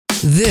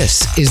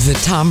This is the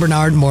Tom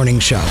Barnard Morning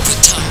Show.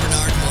 The Tom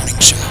Barnard Morning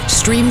Show.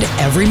 Streamed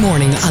every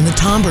morning on the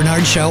Tom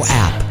Barnard Show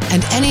app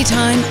and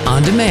anytime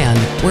on demand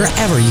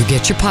wherever you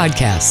get your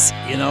podcasts.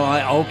 You know,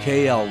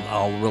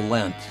 I'll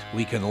relent.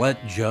 We can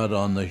let Judd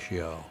on the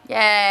show.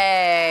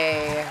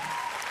 Yay.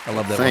 I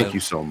love that. Thank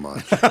you so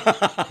much.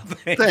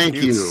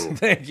 Thank you.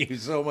 Thank you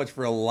so much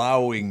for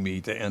allowing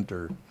me to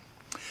enter.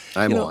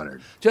 I'm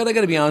honored. Judd, I got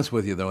to be honest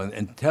with you, though,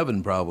 and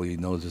Tevin probably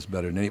knows this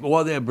better than anybody.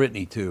 Well, they have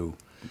Brittany, too,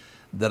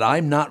 that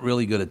I'm not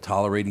really good at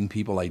tolerating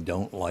people I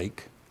don't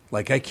like.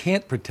 Like, I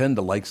can't pretend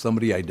to like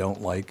somebody I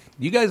don't like.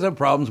 You guys have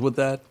problems with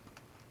that?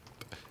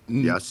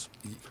 Yes.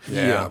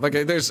 Yeah. Like,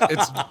 it is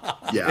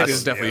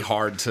definitely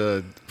hard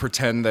to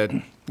pretend that,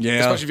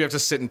 especially if you have to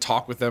sit and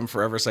talk with them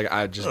forever. It's like,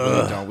 I just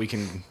really don't. We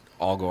can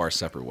all go our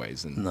separate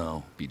ways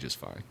and be just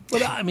fine.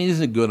 But, I mean,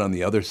 isn't it good on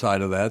the other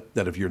side of that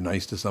if you're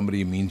nice to somebody,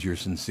 it means you're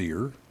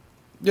sincere?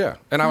 Yeah.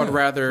 And I would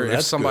rather,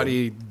 if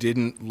somebody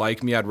didn't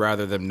like me, I'd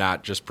rather them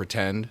not just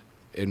pretend.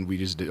 And we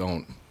just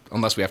don't,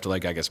 unless we have to,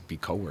 like, I guess, be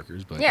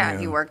coworkers. But if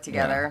you work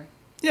together.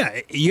 Yeah,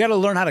 you got to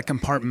learn how to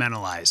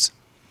compartmentalize.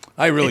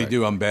 I really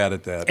do. I'm bad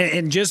at that.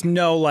 And just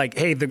know, like,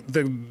 hey,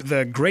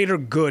 the greater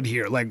good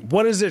here. Like,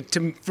 what is it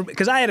to?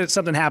 Because I had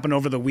something happen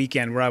over the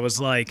weekend where I was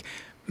like,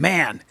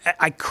 man,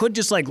 I could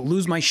just like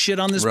lose my shit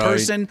on this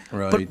person.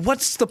 Right. But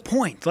what's the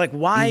point? Like,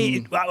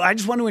 why? I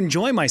just want to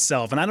enjoy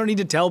myself, and I don't need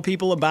to tell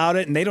people about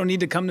it, and they don't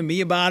need to come to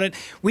me about it.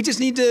 We just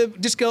need to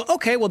just go,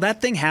 okay, well, that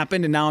thing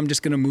happened, and now I'm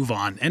just going to move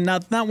on and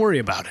not worry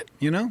about it.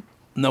 You know?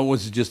 No,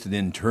 was it just an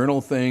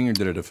internal thing, or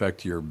did it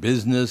affect your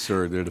business,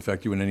 or did it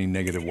affect you in any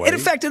negative way? It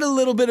affected a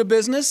little bit of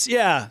business,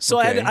 yeah. So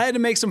Okay. I had to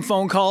make some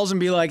phone calls and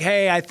be like,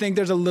 hey, I think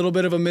there's a little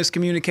bit of a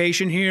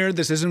miscommunication here.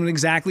 This isn't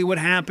exactly what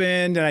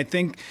happened, and I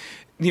think,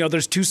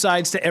 there's two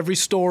sides to every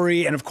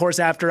story. And, of course,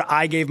 after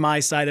I gave my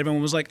side,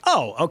 everyone was like,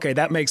 oh, okay,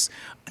 that makes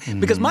 –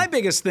 because my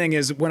biggest thing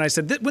is when I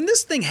said, when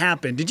this thing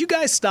happened, did you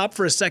guys stop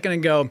for a second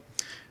and go,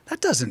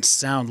 that doesn't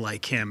sound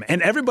like him?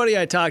 And everybody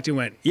I talked to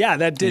went, yeah,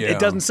 that did. It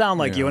doesn't sound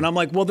like you. And I'm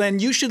like, well, then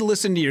you should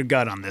listen to your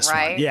gut on this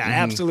one. Yeah,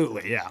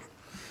 absolutely, yeah.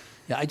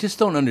 Yeah, I just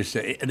don't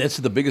understand. And that's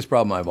the biggest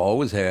problem I've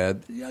always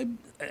had. And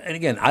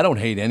again, I don't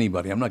hate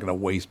anybody. I'm not going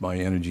to waste my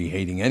energy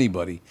hating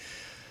anybody.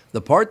 The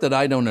part that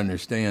I don't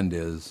understand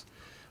is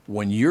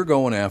when you're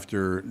going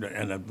after,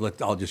 and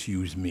I'll just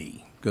use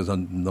me because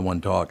I'm the one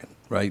talking,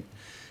 right?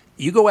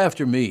 You go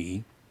after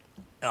me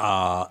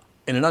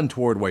in an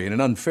untoward way, in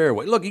an unfair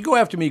way. Look, you go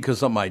after me because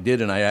something I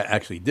did and I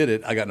actually did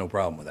it, I got no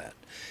problem with that.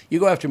 You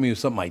go after me with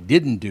something I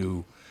didn't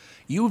do,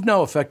 you've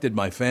now affected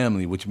my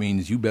family, which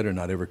means you better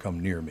not ever come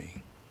near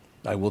me.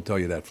 I will tell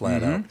you that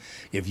flat out.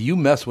 If you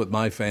mess with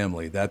my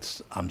family,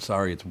 I'm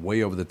sorry, it's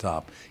way over the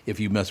top.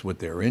 If you mess with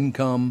their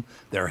income,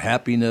 their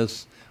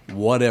happiness,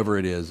 whatever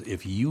it is,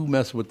 if you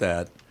mess with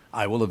that,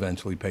 I will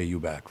eventually pay you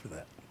back for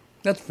that.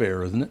 That's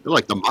fair, isn't it? You're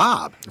like the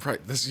mob. Right.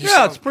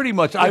 It's pretty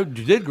much. I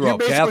did grow up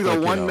Catholic. Basically,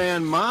 the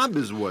one-man mob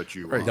is what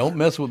you are. Don't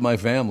mess with my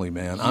family,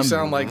 man. You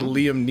sound like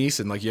Liam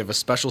Neeson, like you have a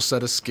special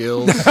set of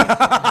skills.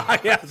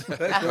 That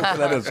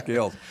is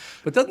skills.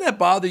 But doesn't that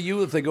bother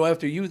you if they go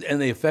after you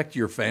and they affect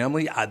your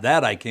family?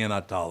 That I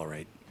cannot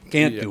tolerate.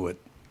 Can't do it.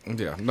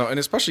 Yeah. No, and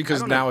especially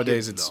because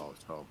nowadays it's...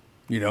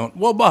 You don't?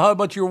 Well, but how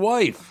about your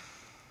wife?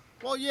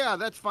 Well, yeah,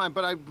 that's fine,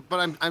 but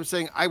I'm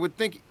saying I would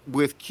think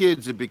with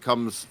kids it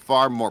becomes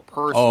far more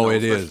personal. Oh,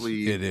 it is.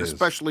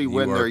 Especially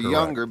when they're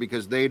younger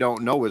because they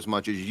don't know as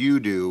much as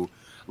you do.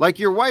 Like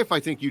your wife, I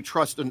think you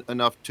trust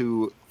enough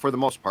to, for the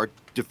most part,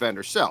 defend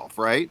herself,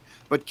 right?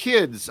 But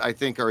kids, I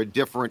think, are a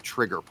different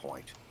trigger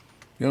point.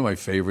 You know my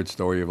favorite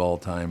story of all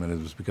time, and it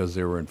was because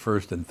they were in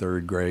first and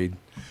third grade.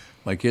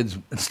 My kids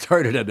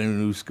started at a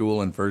new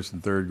school in first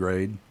and third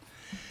grade.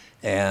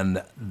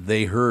 And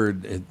they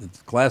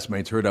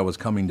classmates heard I was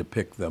coming to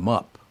pick them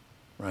up,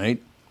 right?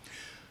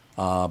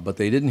 But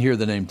they didn't hear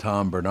the name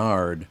Tom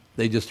Barnard.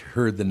 They just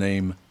heard the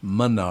name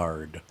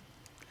Menard,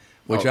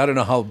 which I don't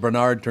know how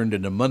Bernard turned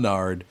into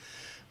Menard.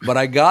 But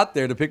I got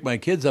there to pick my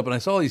kids up, and I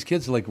saw these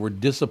kids were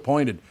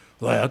disappointed.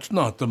 That's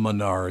not the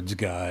Menards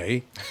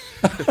guy.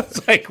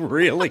 It's like,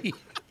 really?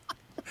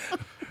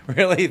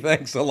 Really?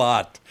 Thanks a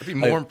lot. I'd be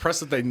more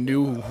impressed if they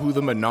knew who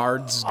the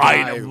Menards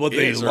guy is.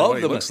 They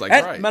love them. Looks like,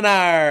 at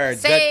Menards.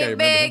 Save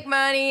big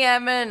money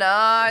at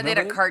Menard. They had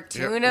a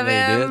cartoon of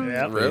him.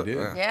 They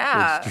did.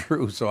 Yeah. It's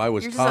true. So I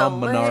was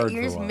Tom Menard.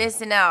 You're just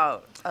missing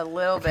out a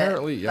little bit.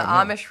 Apparently, the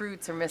Amish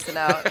roots are missing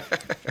out.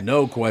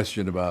 No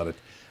question about it.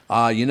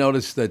 You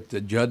notice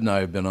that Judd and I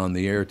have been on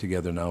the air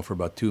together now for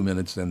about 2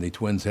 minutes, and the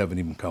Twins haven't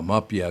even come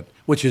up yet,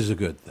 which is a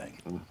good thing.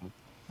 Mm-hmm.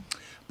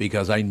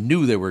 Because I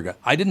knew they were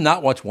I did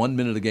not watch 1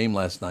 minute of the game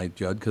last night,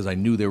 Judd, because I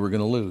knew they were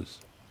going to lose.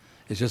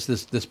 It's just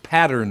this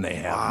pattern they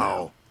have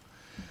now.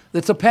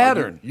 It's a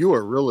pattern. You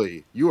are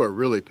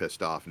really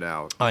pissed off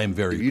now. I am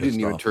very pissed off. You didn't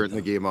even turn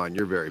the game on.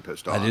 You're very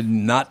pissed off. I did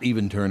not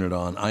even turn it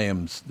on. I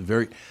am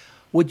very...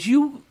 Would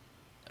you...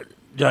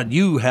 Judd,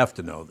 you have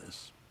to know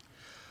this.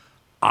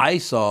 I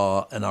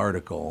saw an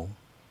article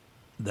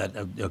that,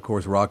 of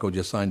course, Rocco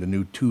just signed a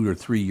new 2 or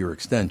 3 year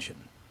extension.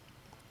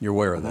 You're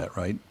aware of that,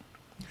 right?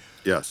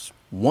 Yes.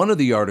 One of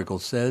the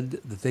articles said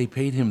that they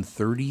paid him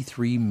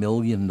 $33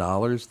 million.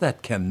 That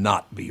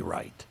cannot be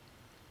right.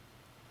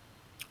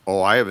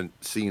 Oh, I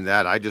haven't seen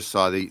that. I just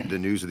saw the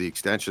news of the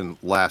extension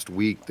last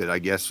week that I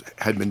guess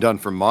had been done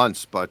for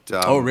months. But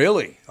oh,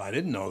 really? I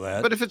didn't know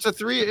that. But if it's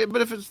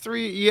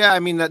three, yeah, I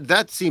mean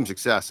that seems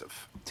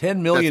excessive. $10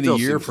 million a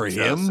year for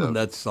him?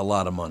 That's a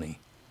lot of money.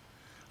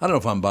 I don't know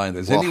if I'm buying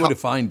this. Is any way to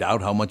find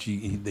out how much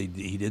he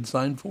did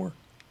sign for?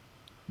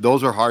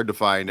 Those are hard to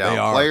find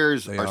out.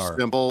 Players are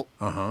simple.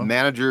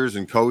 Managers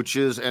and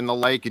coaches and the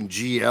like and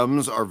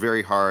GMs are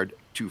very hard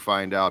to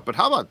find out. But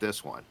how about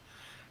this one?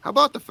 How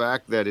about the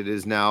fact that it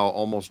is now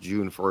almost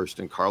June 1st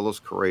and Carlos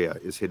Correa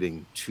is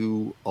hitting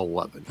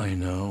 .211? I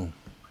know.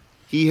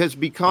 He has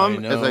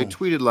become, as I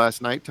tweeted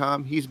last night,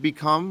 Tom, he's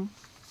become,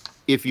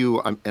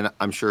 and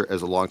I'm sure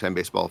as a longtime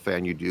baseball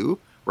fan you do,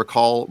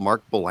 recall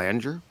Mark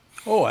Belanger.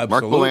 Oh,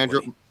 absolutely. Mark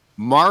Belanger,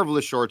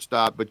 marvelous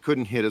shortstop, but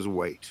couldn't hit his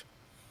weight.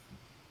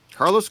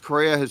 Carlos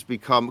Correa has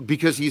become,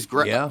 because he's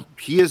great. Yeah.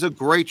 He is a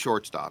great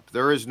shortstop.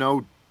 There is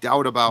no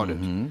doubt about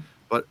it.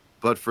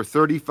 But for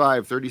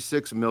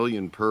 36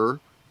 million per,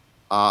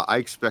 I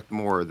expect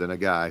more than a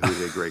guy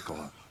who's a great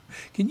club.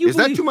 Is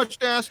that too much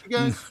to ask, you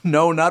guys?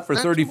 No, not for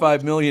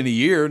 $35 million a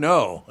year.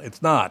 No,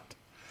 it's not.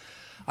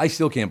 I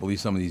still can't believe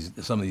some of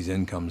these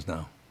incomes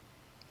now.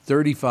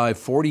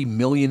 $40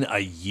 million a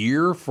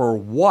year for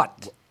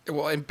what?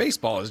 Well, and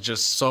baseball is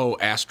just so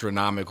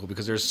astronomical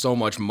because there's so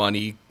much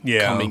money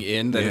coming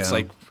in that it's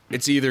like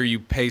it's either you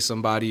pay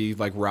somebody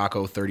like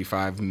Rocco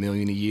 $35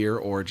 million a year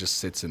or it just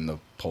sits in the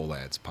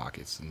Polad's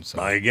pockets. And so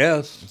I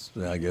guess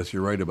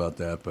you're right about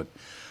that, but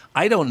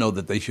I don't know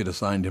that they should have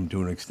signed him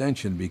to an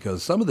extension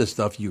because some of this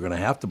stuff you're going to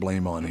have to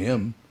blame on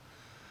him.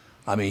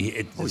 I mean,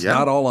 it's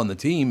not all on the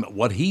team.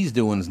 What he's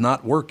doing is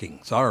not working.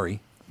 Sorry.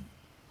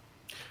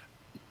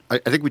 I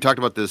think we talked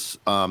about this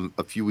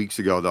a few weeks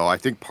ago, though. I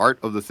think part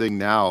of the thing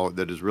now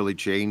that has really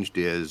changed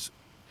is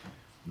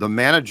the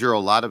manager a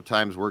lot of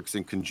times works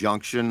in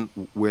conjunction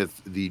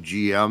with the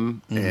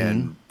GM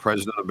and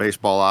president of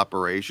baseball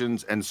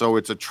operations. And so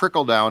it's a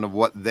trickle down of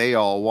what they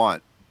all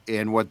want.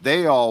 And what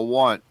they all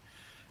want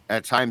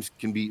at times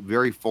can be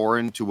very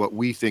foreign to what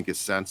we think is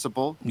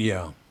sensible.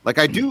 Yeah. Like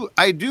I do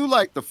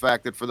like the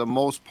fact that for the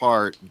most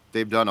part,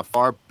 they've done a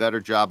far better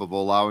job of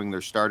allowing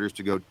their starters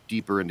to go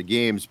deeper into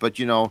games. But,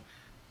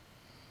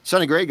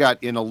 Sonny Gray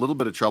got in a little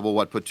bit of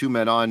trouble, put two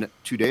men on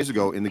 2 days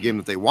ago in the game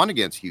that they won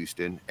against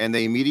Houston, and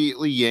they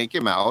immediately yank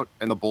him out,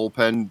 and the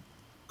bullpen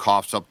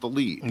coughs up the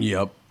lead.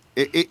 Yep.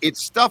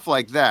 It's stuff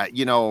like that.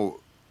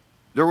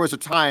 There was a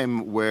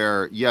time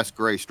where, yes,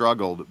 Gray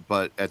struggled,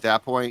 but at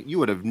that point, you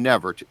would have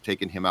never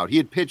taken him out. He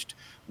had pitched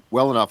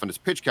well enough, and his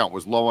pitch count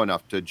was low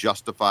enough to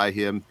justify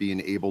him being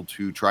able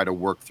to try to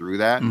work through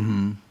that.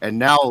 And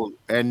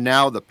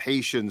now the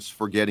patience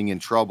for getting in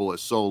trouble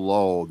is so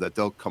low that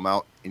they'll come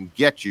out and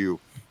get you.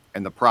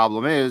 And the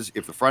problem is,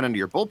 if the front end of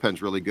your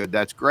bullpen's really good,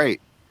 that's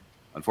great.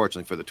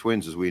 Unfortunately for the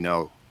Twins, as we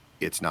know,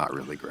 it's not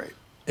really great.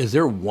 Is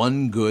there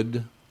one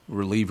good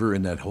reliever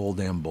in that whole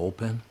damn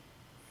bullpen?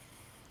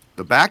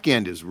 The back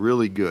end is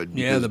really good.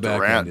 Yeah, the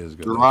back end is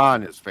good.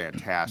 Duran is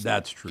fantastic.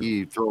 That's true.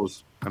 He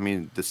throws,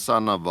 the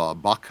son of a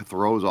buck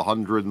throws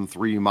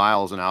 103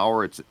 miles an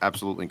hour. It's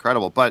absolutely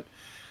incredible. But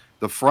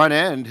the front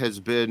end has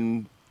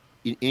been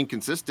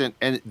inconsistent.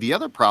 And the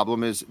other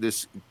problem is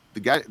the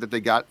guy that they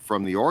got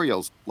from the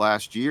Orioles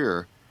last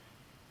year,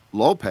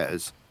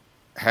 Lopez,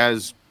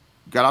 has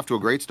got off to a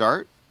great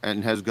start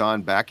and has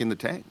gone back in the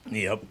tank.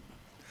 Yep.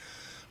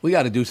 We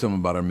got to do something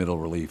about our middle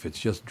relief. It's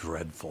just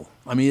dreadful.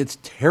 It's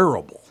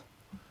terrible.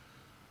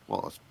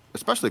 Well,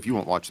 especially if you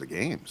won't watch the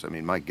games.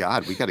 My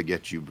God, we got to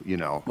get you,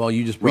 Well,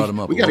 you just brought him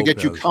up. We got to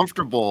get you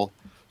comfortable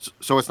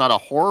so it's not a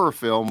horror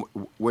film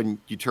when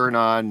you turn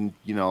on,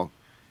 you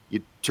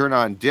turn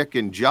on Dick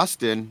and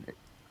Justin,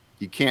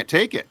 you can't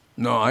take it.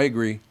 No, I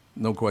agree.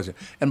 No question.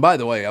 And by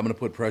the way, I'm going to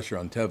put pressure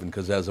on Tevin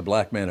because as a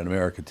black man in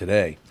America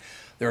today,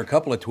 there are a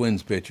couple of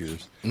Twins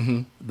pitchers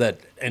that,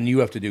 and you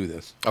have to do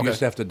this. You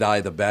just have to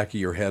dye the back of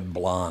your head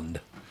blonde.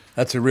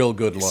 That's a real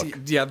good look. See,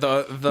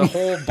 the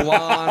whole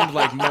blonde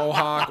like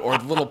mohawk or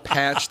little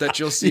patch that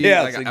you'll see.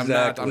 Yes,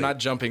 exactly. I'm not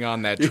jumping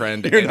on that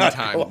trend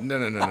anytime.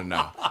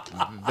 No.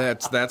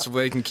 That's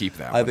they can keep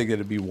that. I think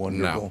it'd be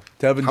wonderful.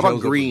 No. Tevin, how about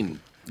green?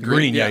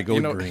 Green,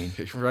 go green.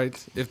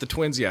 Right. If the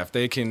Twins, if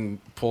they can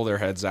pull their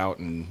heads out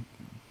and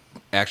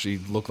actually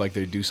look like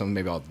they do something,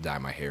 maybe I'll dye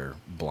my hair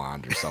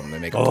blonde or something. They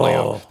make a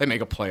playoff. They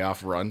make a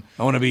playoff run.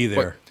 I want to be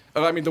there.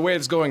 But, the way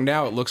it's going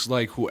now, it looks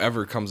like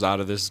whoever comes out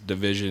of this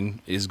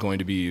division is going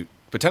to be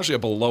potentially a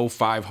below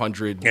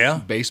 500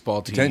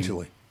 baseball team.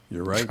 Potentially,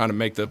 you're right. Trying to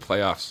make the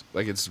playoffs,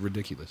 it's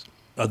ridiculous.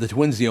 Are the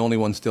Twins the only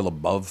one still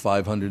above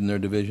 500 in their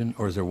division,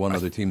 or is there one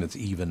other team that's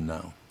even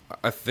now?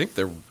 I think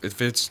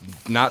if it's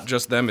not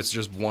just them, it's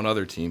just one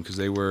other team because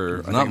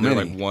they're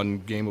like one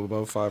game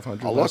above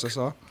 500. Last I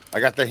saw. I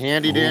got the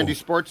handy-dandy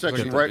sports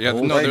section they're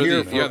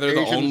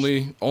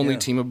the only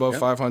team above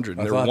 500.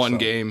 And they're one so.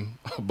 Game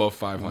above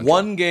 500.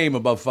 One game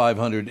above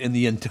 500 in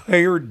the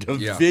entire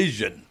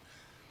division.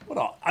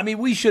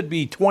 We should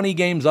be 20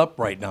 games up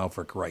right now,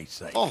 for Christ's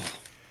sake. Oh,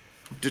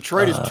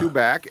 Detroit is 2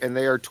 back, and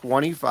they are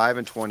 25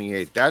 and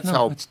 28. That's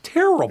how it's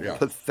terrible.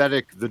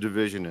 Pathetic the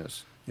division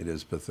is. It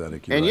is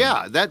pathetic. And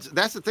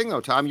that's the thing,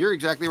 though, Tom. You're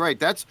exactly right.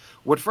 That's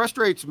what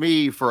frustrates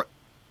me for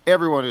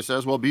everyone who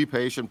says, well, be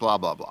patient, blah,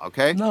 blah, blah.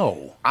 Okay?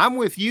 No. I'm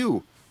with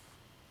you.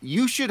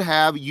 You should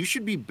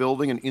be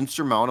building an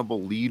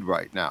insurmountable lead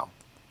right now.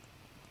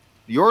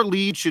 Your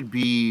lead should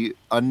be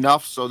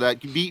enough so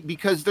that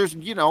because there's,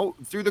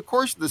 through the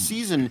course of the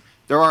season,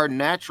 there are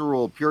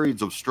natural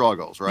periods of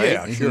struggles, right?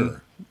 Yeah,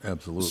 sure.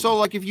 Absolutely. So,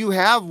 like, if you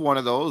have one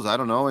of those, I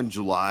don't know, in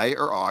July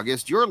or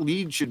August, your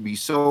lead should be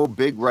so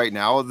big right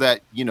now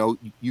that,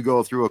 you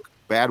go through a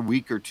bad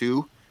week or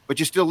two, but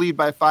you still lead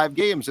by 5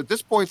 games. At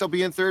this point, they'll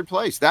be in 3rd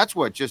place. That's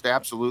what just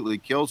absolutely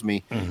kills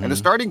me. Mm-hmm. And the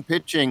starting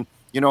pitching,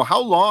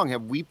 how long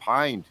have we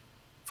pined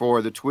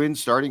for the Twins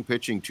starting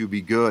pitching to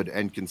be good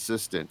and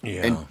consistent?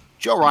 Yeah. And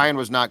Joe Ryan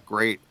was not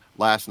great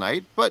last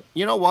night, but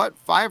you know what?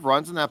 5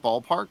 runs in that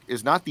ballpark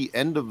is not the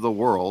end of the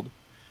world.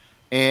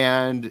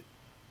 And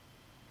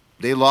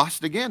they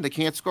lost again. They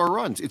can't score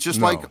runs. It's just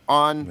like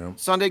on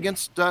Sunday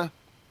against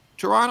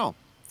Toronto.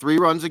 3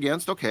 runs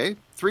against, 3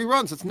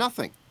 runs. It's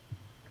nothing.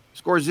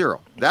 Score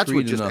 0. That's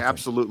what just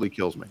absolutely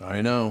kills me.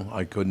 I know.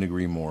 I couldn't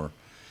agree more.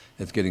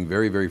 It's getting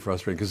very, very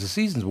frustrating because the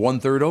season's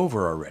 1/3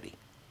 over already.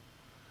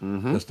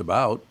 Mm-hmm. Just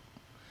about.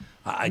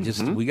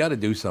 We got to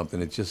do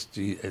something.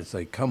 It's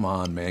like, come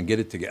on, man, get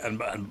it together.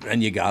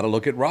 And you got to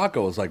look at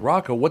Rocco. It's like,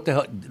 Rocco, what the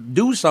hell?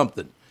 Do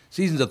something.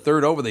 Season's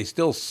 1/3 over. They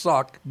still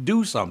suck.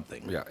 Do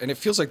something. Yeah, and it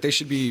feels like they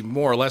should be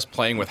more or less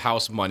playing with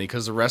house money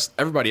because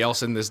everybody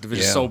else in this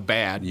division is so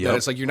bad that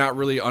it's like you're not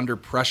really under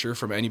pressure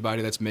from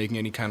anybody that's making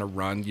any kind of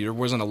run. There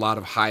wasn't a lot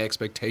of high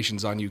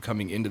expectations on you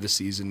coming into the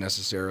season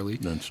necessarily.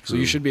 That's true. So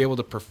you should be able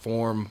to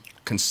perform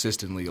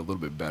consistently a little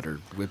bit better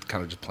with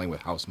kind of just playing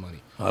with house money.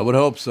 I would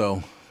hope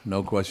so.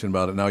 No question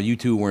about it. Now, you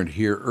two weren't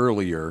here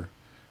earlier,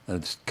 and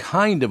it's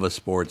kind of a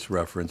sports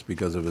reference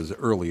because of his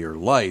earlier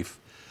life.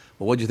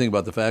 But what do you think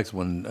about the fact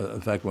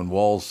when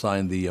Walz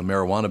signed the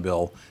marijuana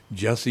bill,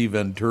 Jesse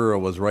Ventura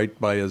was right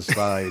by his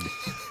side?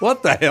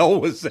 What the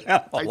hell was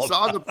that? I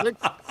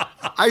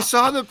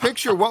saw the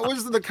picture. What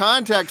was the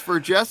context for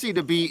Jesse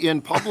to be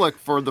in public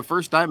for the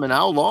first time in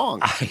how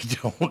long? I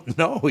don't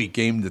know. He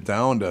came to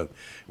town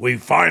we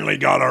finally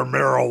got our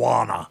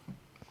marijuana.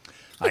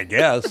 I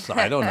guess.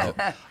 I don't know.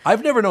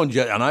 I've never known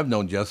Jesse, and I've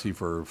known Jesse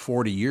for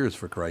 40 years,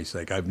 for Christ's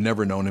sake. I've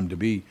never known him to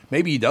be.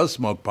 Maybe he does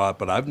smoke pot,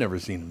 but I've never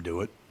seen him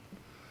do it.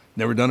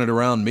 Never done it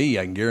around me,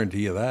 I can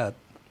guarantee you that.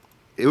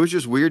 It was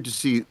just weird to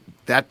see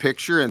that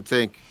picture and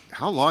think,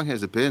 how long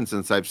has it been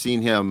since I've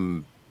seen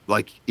him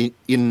like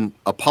in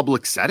a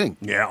public setting?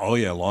 Yeah,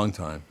 a long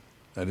time.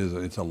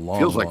 It's a long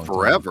Feels like long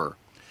forever. Time.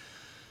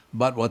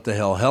 But what the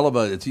hell?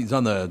 He's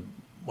on the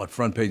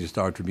front page of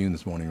Star Tribune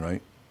this morning,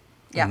 right?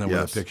 Yeah. Isn't that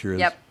where the picture is?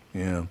 Yep.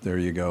 Yeah, there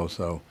you go.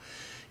 So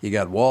you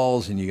got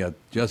Walz and you got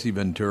Jesse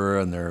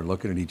Ventura, and they're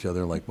looking at each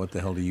other like, what the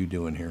hell are you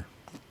doing here?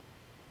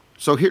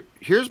 So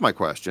here's my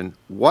question.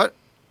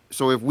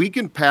 So if we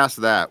can pass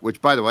that,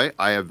 which, by the way,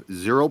 I have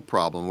zero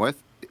problem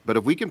with, but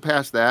if we can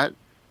pass that,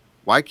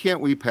 why can't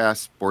we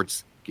pass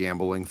sports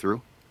gambling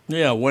through?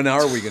 Yeah, when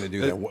are we going to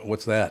do that?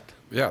 What's that?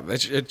 Yeah,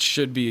 it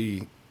should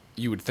be,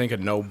 you would think, a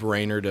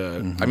no-brainer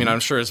to, I mean, I'm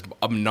sure it's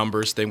a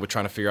numbers thing with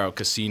trying to figure out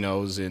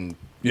casinos and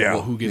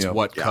who gets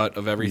what cut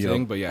of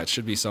everything, but it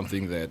should be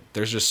something that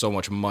there's just so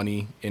much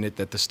money in it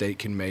that the state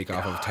can make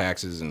off of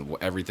taxes and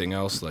everything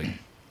else. Like,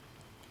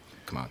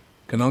 come on.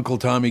 Can Uncle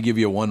Tommy give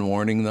you one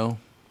warning, though?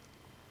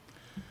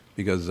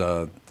 Because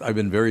I've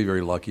been very, very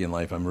lucky in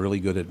life. I'm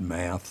really good at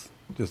math,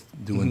 just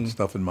doing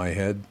stuff in my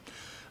head.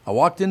 I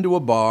walked into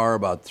a bar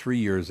about 3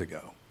 years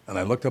ago, and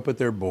I looked up at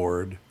their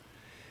board,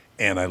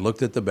 and I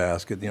looked at the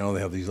basket. They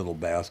have these little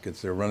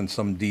baskets. They're running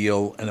some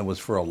deal, and it was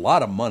for a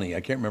lot of money. I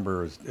can't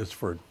remember. It was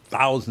for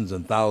thousands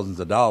and thousands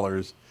of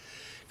dollars.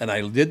 And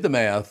I did the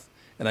math,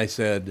 and I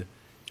said,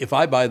 if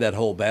I buy that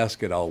whole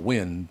basket, I'll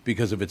win,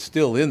 because if it's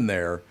still in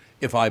there,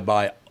 if I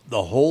buy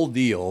the whole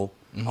deal,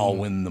 I'll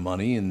win the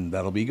money, and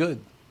that'll be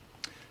good.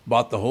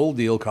 Bought the whole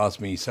deal,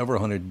 cost me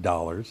several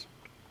 $100s,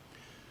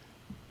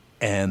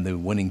 and the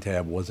winning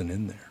tab wasn't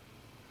in there.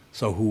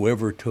 So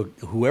whoever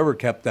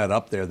kept that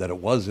up there, that it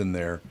was in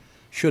there,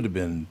 should have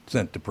been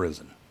sent to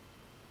prison.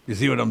 You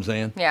see what I'm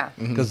saying? Yeah.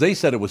 Because they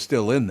said it was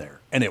still in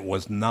there, and it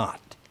was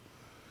not.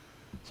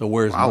 So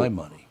where's my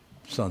money?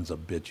 Sons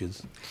of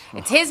bitches.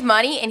 It's his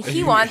money, and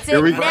he wants it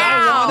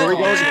now. Here we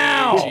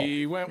go.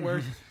 Gee,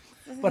 Wentworth.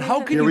 But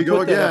how can you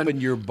put that up in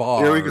your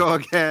bar? Here we go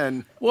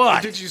again.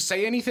 What? Did you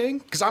say anything?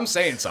 Because I'm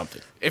saying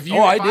something. If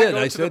I did. Go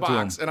I to said the to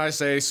box him. and I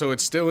say, so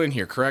it's still in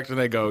here, correct? And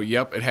they go,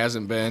 yep, it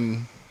hasn't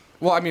been.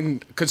 Well, I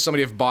mean, could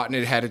somebody have bought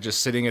it, had it just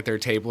sitting at their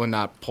table and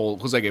not pulled?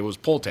 Because it was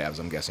pull tabs,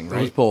 I'm guessing, right?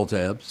 It was pull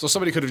tabs. So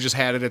somebody could have just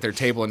had it at their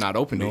table and not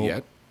opened it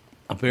yet.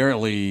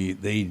 Apparently,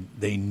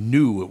 they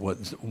knew it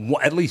was.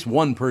 At least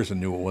one person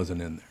knew it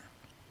wasn't in there.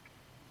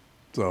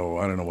 So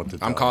I don't know what to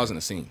tell I'm causing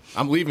a scene.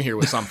 I'm leaving here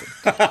with something.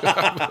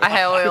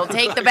 I will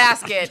take the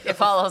basket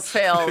if all else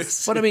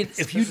fails. But I mean,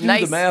 if you do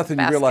Nice the math and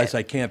basket. you realize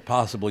I can't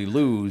possibly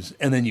lose,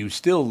 and then you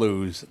still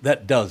lose,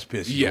 that does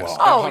piss you Yes. off.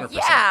 Oh 100%.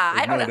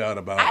 yeah, There's no doubt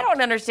about I it.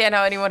 don't understand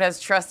how anyone has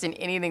trust in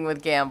anything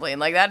with gambling.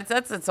 Like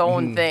that's its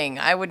own thing.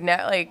 I would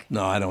not like.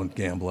 No, I don't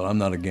gamble. I'm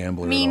not a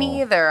gambler Me at all.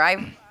 neither.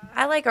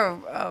 I like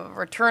a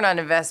return on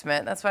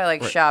investment. That's why I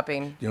like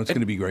shopping. You know what's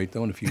going to be great,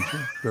 though, in the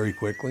future, very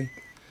quickly?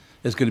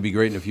 It's going to be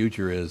great in the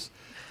future is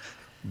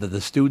that the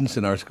students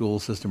in our school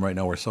system right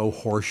now are so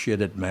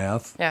horseshit at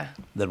math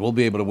that we'll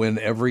be able to win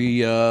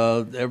every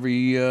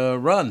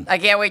run. I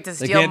can't wait to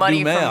They steal can't money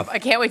do from. math. I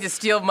can't wait to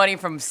steal money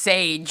from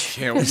Sage.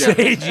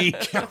 Sagey.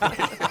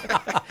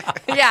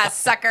 Yeah,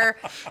 sucker.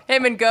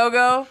 Him and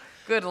Gogo.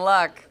 Good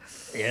luck.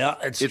 Yeah,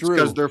 it's It's true.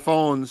 because their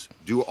phones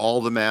do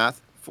all the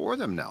math for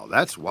them now.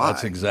 That's why.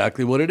 That's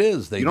exactly what it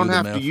is. They You don't do the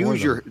have math to for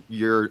use them.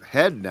 your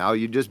head now.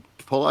 You just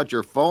pull out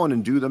your phone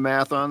and do the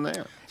math on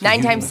there.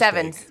 9 times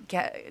mistake.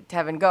 7.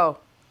 Tevin, go.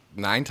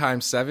 9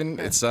 times 7,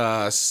 it's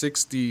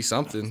 60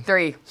 something.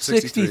 3.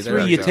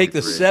 63. You take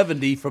the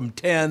 70 from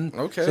 10,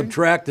 Okay.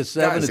 subtract the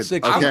 7, Guys, it's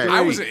 63. Okay. I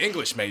was an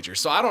English major,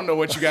 so I don't know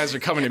what you guys are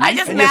coming to me I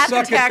just for. math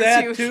suck at attacked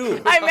that, you.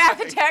 too. I math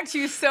attacked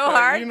you so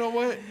hard. You know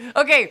what?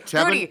 Okay,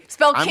 Tevin, Rudy,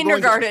 spell I'm going to-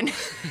 kindergarten.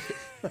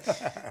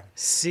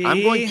 See,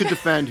 I'm going to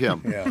defend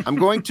him. I'm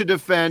going to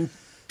defend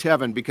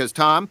Tevin because,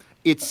 Tom,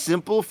 it's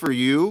simple for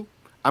you.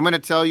 I'm going to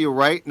tell you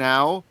right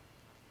now,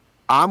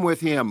 I'm with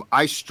him.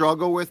 I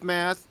struggle with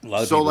math. A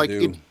lot of so people like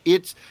do.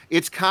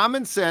 it's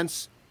common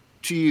sense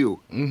to you.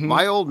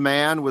 My old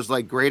man was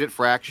like great at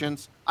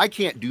fractions. I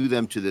can't do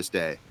them to this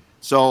day.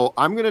 So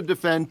I'm going to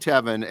defend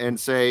Tevin and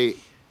say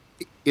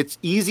it's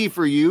easy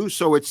for you.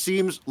 So it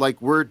seems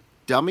like we're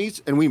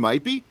dummies, and we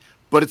might be,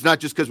 but it's not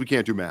just because we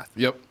can't do math.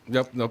 Yep.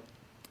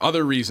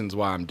 Other reasons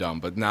why I'm dumb,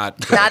 but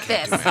not Not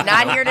this.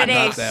 Not here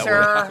today, Not that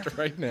sir.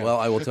 right now. Well,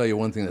 I will tell you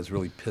one thing that's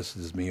really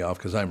pisses me off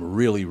because I'm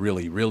really,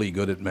 really, really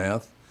good at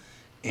math.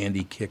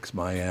 Andy kicks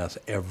my ass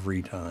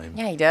every time.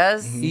 Yeah, he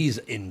does. He's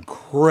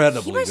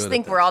incredibly He must good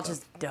think at we're that all stuff.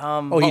 just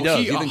dumb. Oh, he Oh, does.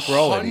 he He thinks we're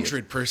all idiots.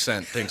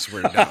 100% thinks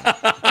we're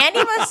dumb.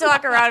 Andy must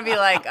walk around and be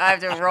like, I have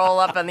to roll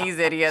up on these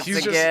idiots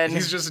He's again.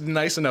 just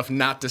nice enough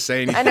not to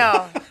say anything. I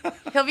know.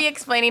 He'll be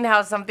explaining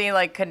how something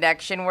like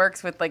connection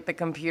works with like the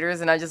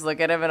computers, and I just look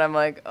at him and I'm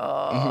like,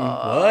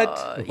 oh.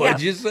 What?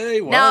 What'd you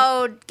say? What?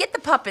 No, get the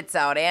puppets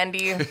out,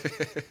 Andy.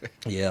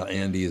 Yeah,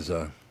 Andy's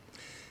a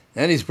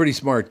pretty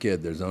smart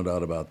kid. There's no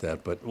doubt about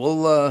that. But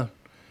we'll,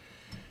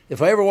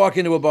 if I ever walk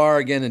into a bar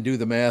again and do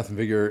the math and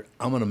figure,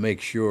 I'm going to make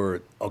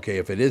sure, okay,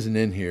 if it isn't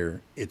in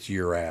here, it's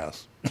your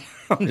ass.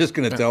 I'm just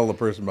going to tell the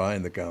person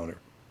behind the counter,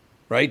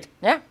 right?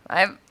 Yeah,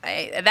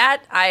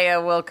 I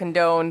will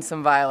condone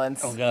some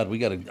violence. Oh God,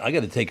 I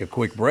got to take a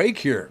quick break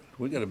here.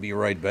 We got to be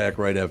right back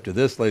right after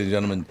this, ladies and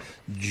gentlemen.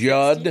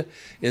 Judd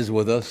is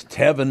with us.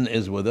 Tevin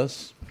is with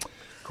us.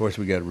 Of course,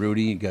 we got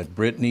Rudy. You got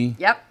Brittany.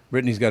 Yep.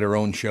 Brittany's got her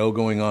own show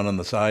going on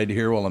the side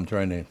here while I'm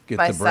trying to get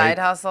My to break. side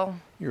hustle,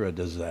 You're a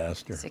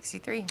disaster.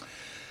 63.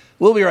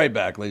 We'll be right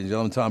back, ladies and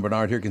gentlemen. Tom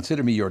Barnard here.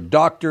 Consider me your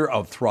doctor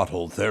of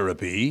throttle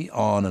therapy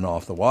on and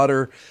off the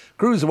water.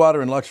 Cruise the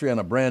water in luxury on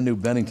a brand new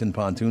Bennington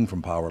pontoon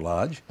from Power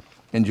Lodge.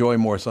 Enjoy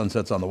more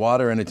sunsets on the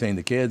water, entertain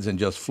the kids, and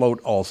just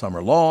float all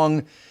summer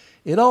long.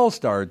 It all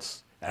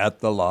starts at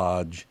the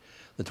Lodge,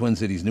 the Twin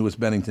Cities' newest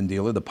Bennington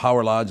dealer. The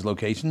Power Lodge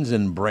locations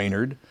in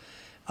Brainerd,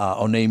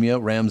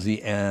 Onamia,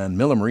 Ramsey, and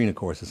Miller Marine, of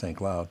course, at St.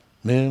 Cloud.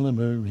 Miller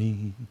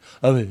Marine,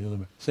 Miller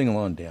Marine. Sing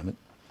along, damn it.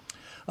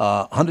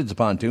 Hundreds of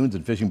pontoons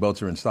and fishing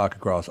boats are in stock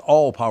across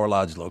all Power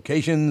Lodge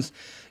locations.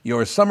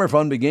 Your summer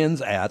fun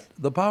begins at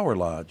the Power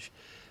Lodge.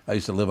 I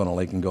used to live on a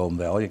lake in Golden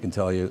Valley. I can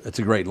tell you it's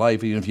a great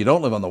life. Even if you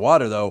don't live on the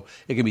water, though,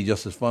 it can be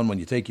just as fun when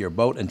you take your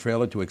boat and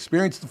trailer to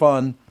experience the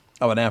fun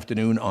of an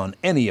afternoon on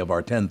any of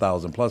our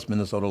 10,000-plus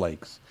Minnesota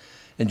lakes.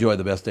 Enjoy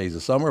the best days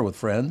of summer with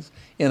friends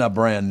in a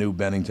brand new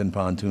Bennington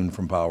pontoon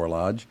from Power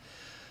Lodge.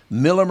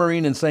 Miller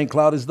Marine in St.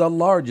 Cloud is the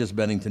largest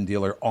Bennington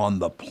dealer on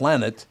the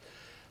planet.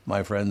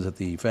 My friends at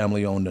the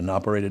family-owned and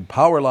operated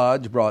Power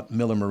Lodge brought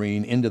Miller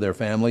Marine into their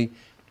family.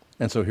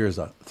 And so here's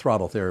a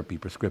throttle therapy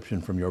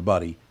prescription from your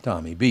buddy,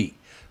 Tommy B.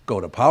 Go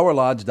to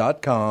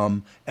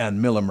powerlodge.com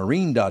and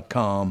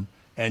millermarine.com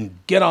and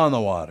get on the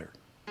water.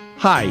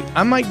 Hi,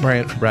 I'm Mike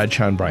Bryant from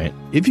Bradshaw & Bryant.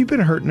 If you've been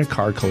hurt in a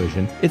car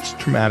collision, it's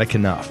traumatic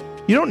enough.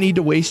 You don't need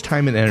to waste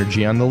time and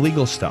energy on the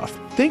legal stuff.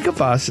 Think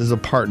of us as a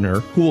partner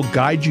who will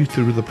guide you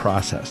through the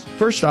process.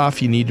 First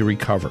off, you need to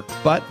recover,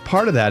 but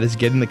part of that is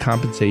getting the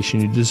compensation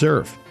you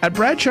deserve. At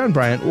Bradshaw &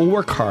 Bryant, we'll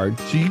work hard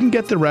so you can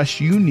get the rest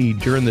you need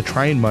during the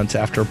trying months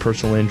after a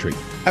personal injury.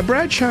 At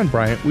Bradshaw &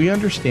 Bryant, we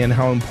understand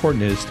how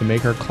important it is to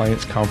make our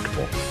clients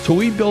comfortable, so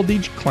we build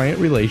each client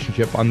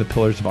relationship on the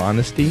pillars of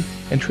honesty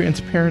and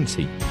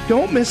transparency.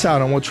 Don't miss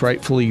out on what's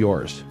rightfully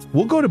yours.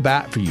 we'll go to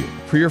bat for you.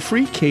 For your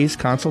free case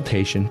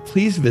consultation,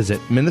 please visit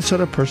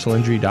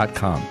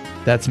minnesotapersonalinjury.com.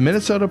 That's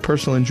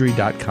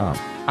minnesotapersonalinjury.com.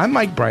 I'm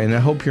Mike Bryant. I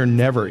hope you're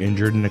never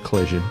injured in a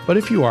collision, but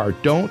if you are,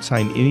 don't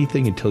sign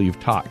anything until you've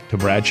talked to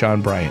Bradshaw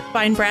and Bryant.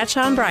 Find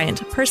Bradshaw and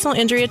Bryant, personal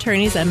injury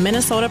attorneys at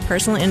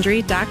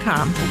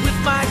minnesotapersonalinjury.com.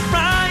 With Mike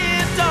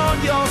Bryant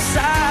on your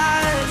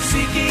side,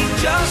 seeking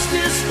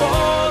justice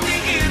for the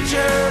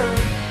injured.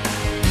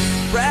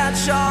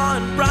 Bradshaw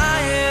and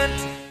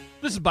Bryant.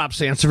 This is Bob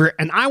Sansevier,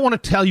 and I want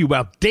to tell you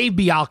about Dave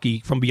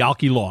Bialke from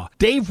Bialke Law.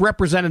 Dave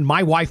represented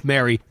my wife,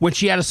 Mary, when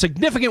she had a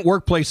significant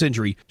workplace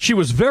injury. She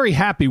was very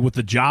happy with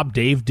the job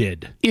Dave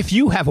did. If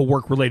you have a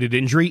work-related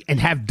injury and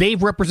have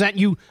Dave represent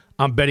you,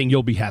 I'm betting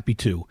you'll be happy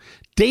too.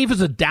 Dave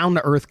is a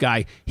down-to-earth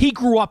guy. He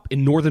grew up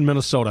in northern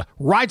Minnesota,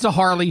 rides a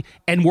Harley,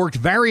 and worked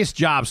various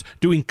jobs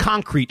doing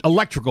concrete,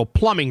 electrical,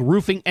 plumbing,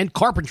 roofing, and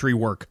carpentry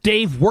work.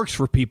 Dave works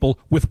for people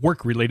with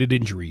work-related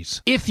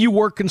injuries. If you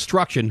work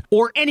construction,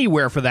 or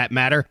anywhere for that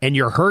matter, and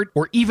you're hurt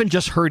or even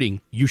just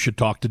hurting, you should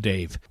talk to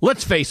Dave.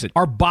 Let's face it,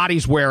 our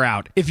bodies wear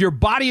out. If your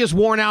body is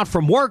worn out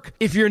from work,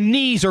 if your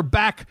knees or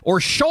back or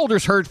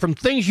shoulders hurt from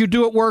things you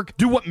do at work,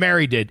 do what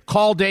Mary did.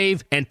 Call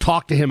Dave and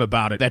talk to him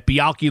about it at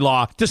Bialke Law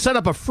to set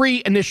up a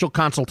free initial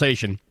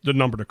consultation. The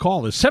number to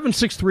call is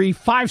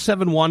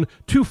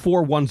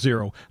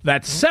 763-571-2410.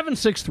 That's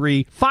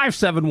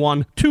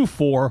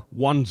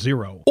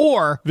 763-571-2410.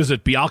 Or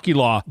visit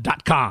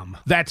bialkelaw.com.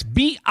 That's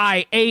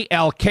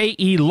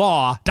BIALKE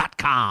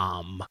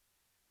law.com.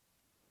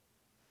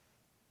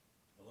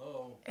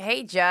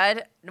 Hey,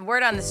 Judd.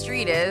 Word on the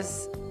street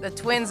is the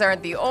Twins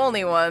aren't the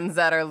only ones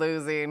that are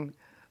losing.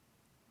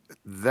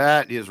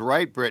 That is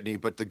right, Brittany.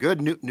 But the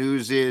good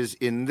news is,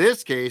 in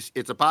this case,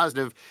 it's a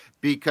positive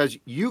because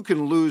you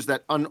can lose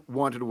that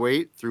unwanted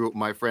weight through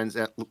my friends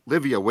at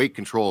Livia Weight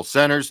Control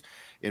Centers.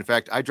 In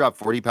fact, I dropped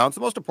 40 pounds.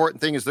 The most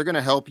important thing is they're going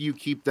to help you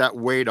keep that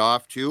weight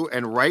off, too.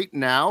 And right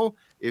now,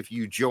 if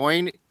you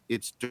join,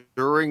 it's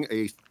during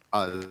a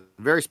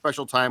very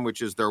special time,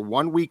 which is their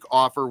 1-week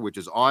offer, which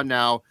is on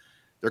now.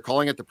 They're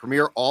calling it the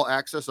Premier All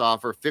Access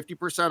Offer,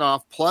 50%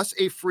 off, plus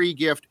a free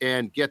gift.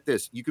 And get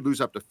this, you could lose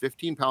up to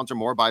 15 pounds or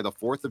more by the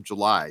 4th of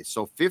July.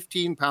 So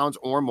 15 pounds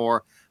or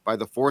more by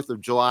the 4th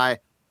of July.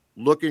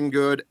 Looking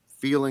good,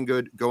 feeling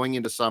good, going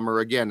into summer.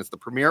 Again, it's the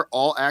Premier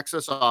All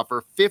Access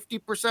Offer,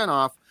 50%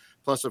 off,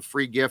 plus a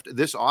free gift.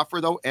 This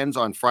offer, though, ends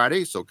on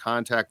Friday. So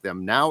contact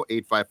them now,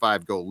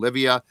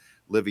 855-GO-LIVIA,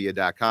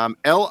 livia.com,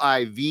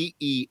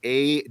 LIVEA.com.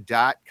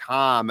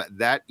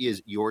 That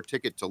is your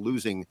ticket to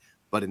losing,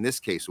 but in this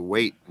case,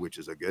 weight, which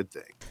is a good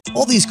thing.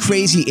 All these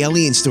crazy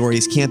alien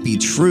stories can't be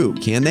true,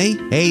 can they?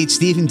 Hey, it's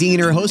Stephen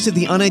Diener, host of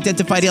the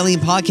Unidentified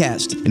Alien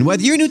Podcast. And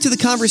whether you're new to the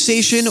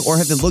conversation or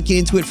have been looking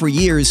into it for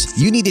years,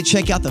 you need to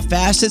check out the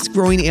fastest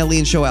growing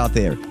alien show out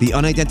there, the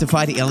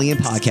Unidentified Alien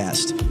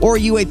Podcast, or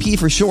UAP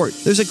for short.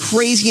 There's a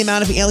crazy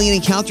amount of alien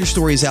encounter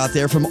stories out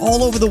there from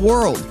all over the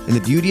world. And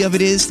the beauty of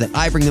it is that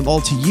I bring them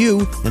all to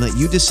you and let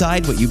you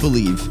decide what you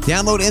believe.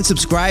 Download and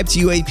subscribe to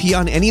UAP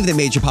on any of the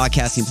major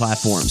podcasting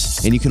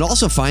platforms. And you can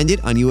also find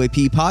it on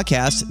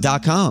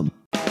UAPpodcast.com.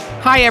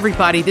 Hi,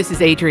 everybody. This is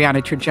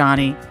Adriana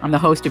Trajani. I'm the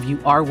host of You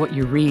Are What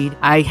You Read.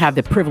 I have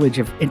the privilege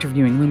of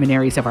interviewing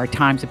luminaries of our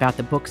times about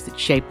the books that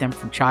shaped them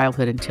from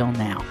childhood until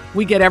now.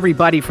 We get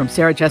everybody from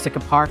Sarah Jessica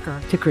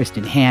Parker to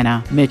Kristen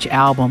Hanna, Mitch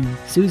Albom,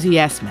 Susie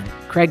Essman,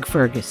 Craig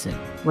Ferguson,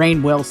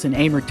 Rainn Wilson,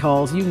 Amor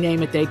Tolls, you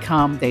name it, they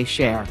come, they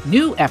share.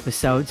 New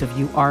episodes of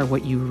You Are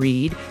What You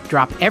Read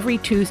drop every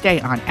Tuesday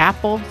on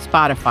Apple,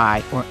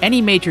 Spotify, or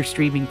any major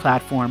streaming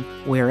platform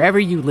wherever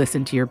you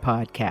listen to your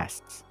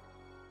podcasts.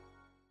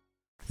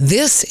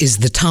 This is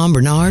the Tom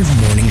Barnard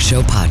Morning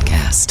Show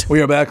Podcast.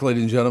 We are back,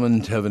 ladies and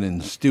gentlemen. Tevin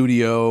in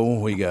studio.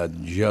 We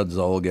got Judd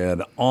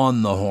Zulgad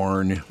on the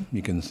horn.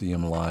 You can see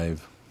him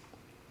live.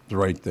 It's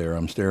right there.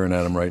 I'm staring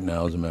at him right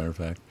now, as a matter of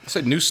fact. It's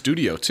a new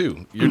studio,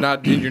 too. You're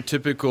not in your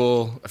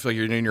typical, I feel like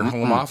you're in your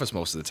home office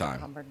most of the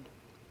time.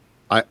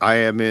 I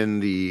am in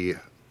the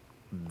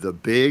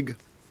big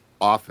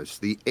office,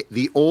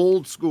 the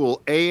old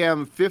school AM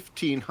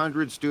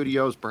 1500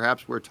 studios,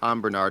 perhaps where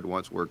Tom Barnard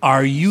once worked.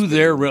 Are you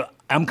there?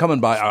 I'm coming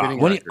by. How long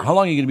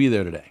are you going to be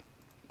there today?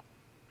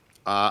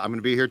 I'm going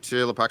to be here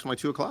till approximately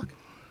 2 o'clock.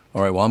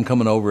 All right. Well, I'm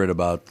coming over at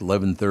about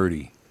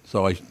 11:30.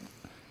 So I'm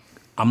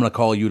going to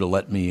call you to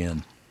let me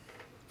in.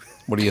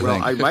 What do you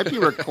think? I might be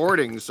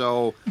recording,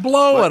 so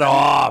blow it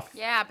off.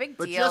 Yeah, big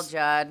deal,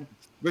 Judd.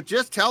 But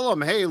just tell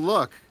them, hey,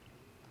 look,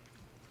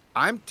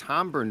 I'm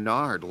Tom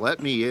Barnard.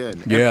 Let me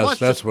in. Yes,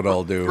 that's what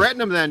I'll do. Threaten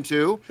them then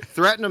too,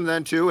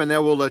 and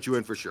then we'll let you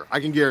in for sure. I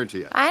can guarantee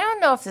you. I don't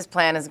know if this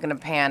plan is going to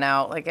pan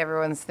out like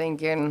everyone's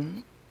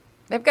thinking.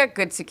 They've got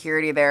good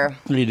security there.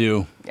 They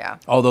do. Yeah.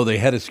 Although the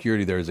head of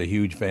security there is a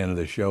huge fan of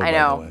the show, I by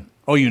know. the way.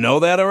 Oh, you know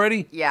that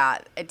already? Yeah,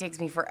 it takes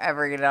me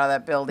forever to get out of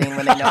that building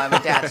when they know I'm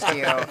attached to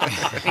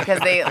you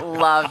because they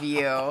love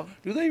you.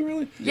 Do they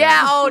really?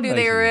 Yeah. Oh, do nice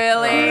they of you.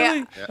 really?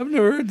 Really? I've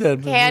never heard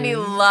that. Candy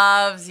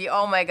loves you.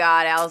 Oh my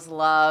God, Alice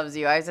loves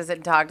you. I used to sit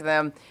and talk to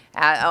them.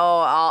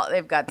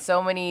 They've got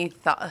so many.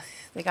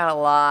 They got a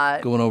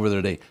lot going over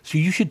their day. So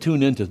you should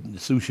tune into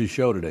Susha's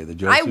show today, the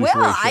Joe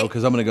Susha show,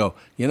 because I'm going to go.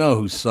 You know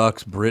who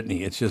sucks,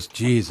 Brittany? It's just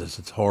Jesus.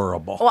 It's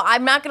horrible. Well,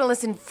 I'm not going to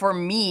listen for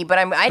me, but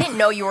I didn't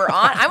know you were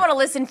on. I want to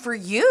listen for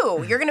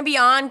you. You're going to be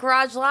on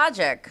Garage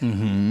Logic.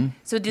 Mm-hmm.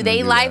 So do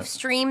they live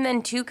stream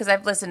then too? Because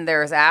I've listened to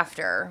theirs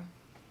after.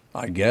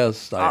 I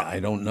guess. I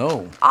don't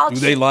know. Do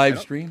they live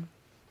stream?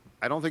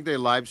 I don't think they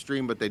live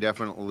stream, but they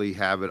definitely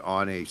have it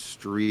on a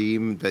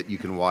stream that you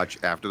can watch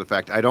after the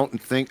fact. I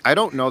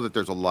don't know that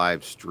there's a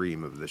live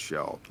stream of the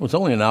show. Well, it's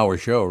only an hour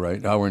show,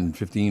 right? Hour and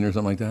 15 or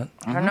something like that.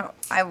 I don't know.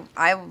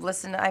 I've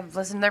listened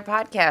to their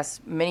podcast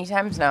many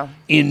times now.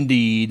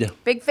 Indeed.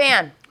 Big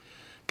fan.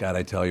 God,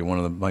 I tell you, one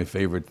of my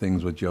favorite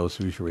things with Joe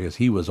Susha is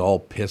he was all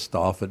pissed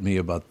off at me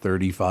about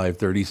 35,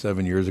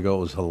 37 years ago. It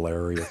was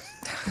hilarious.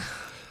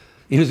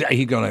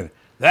 He going,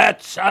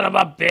 that son of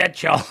a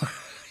bitch.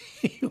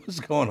 He was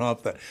going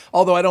off that.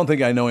 Although I don't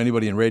think I know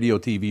anybody in radio,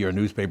 TV, or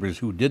newspapers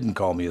who didn't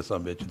call me a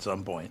sumbitch at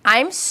some point.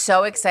 I'm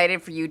so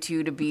excited for you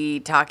two to be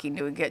talking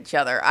to each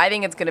other. I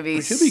think it's going to be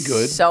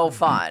good. So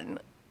fun.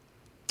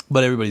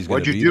 But everybody's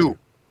going to be. What'd you do?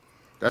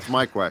 That's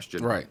my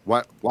question. Right.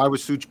 Why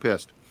was Such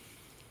pissed?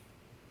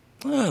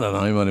 I don't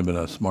know. He might have been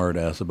a smart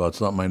ass about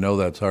something. I know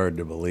that's hard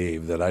to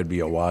believe, that I'd be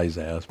a wise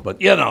ass. But,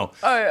 no,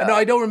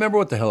 I don't remember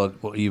what the hell it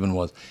even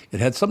was. It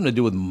had something to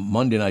do with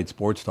Monday Night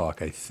Sports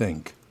Talk, I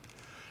think,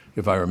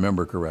 if I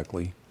remember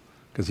correctly.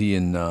 Because he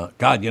and, I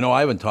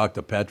haven't talked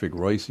to Patrick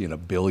Royce in a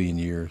billion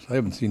years. I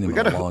haven't seen him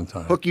in a long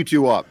time. Hook you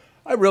two up.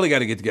 I really got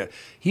to get together.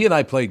 He and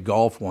I played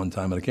golf one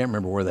time, and I can't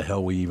remember where the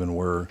hell we even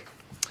were.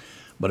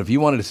 But if you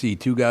wanted to see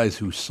two guys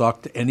who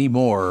sucked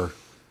anymore,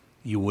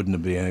 you wouldn't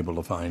have been able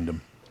to find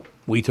them.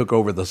 We took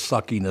over the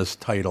suckiness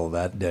title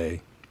that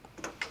day.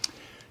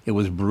 It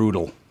was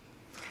brutal.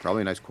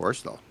 Probably a nice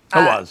course, though. It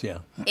was, yeah.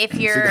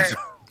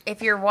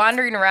 If you're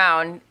wandering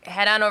around,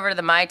 head on over to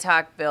the My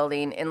Talk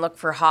building and look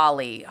for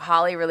Holly.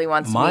 Holly really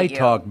wants to meet you. My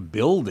Talk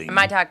building?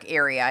 My Talk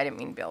area. I didn't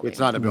mean building. It's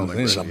not a building.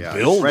 It's a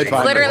building. It's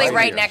literally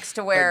right next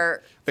to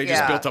where... They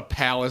just built a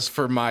palace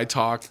for My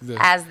Talk.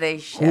 As they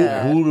should.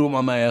 Who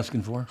am I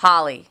asking for?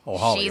 Holly. Oh,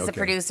 Holly. She's the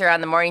producer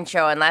on the morning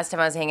show, and last time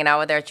I was hanging out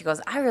with her, she goes,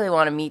 I really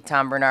want to meet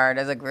Tom Barnard.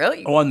 I was like,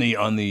 really? Oh, on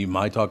the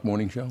My Talk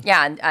morning show?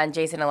 Yeah, on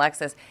Jason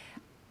Alexis.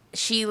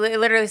 She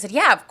literally said,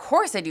 yeah, of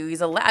course I do.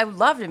 I would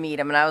love to meet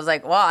him. And I was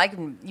like, well,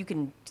 you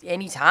can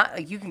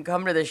anytime, you can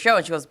come to the show.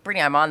 And she goes,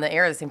 Brittany, I'm on the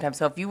air at the same time.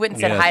 So if you went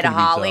and said hi to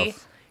Holly,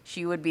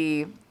 she would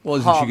be Well,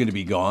 isn't she going to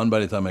be gone by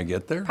the time I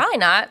get there? Probably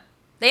not.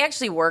 They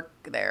actually work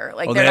there.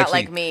 Like, they're not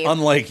like me.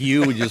 Unlike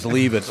you, would just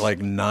leave at like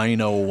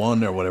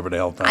 9:01 or whatever the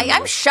hell time.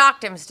 I'm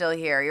shocked I'm still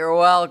here. You're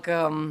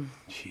welcome.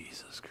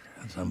 Jesus Christ,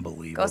 that's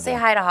unbelievable. Go say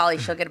hi to Holly.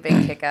 She'll get a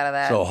big kick out of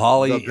that. So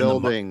Holly The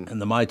building. in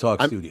the My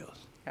Talk studios.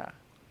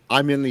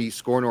 I'm in the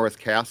Score North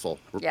Castle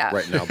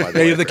right now, by the Yeah,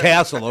 way. you're the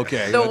castle,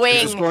 okay. The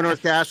wing. The Score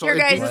North Castle. Your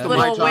guys' It's the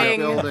little My Talk wing.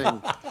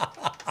 building.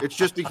 It's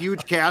just a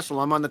huge castle.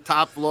 I'm on the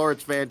top floor.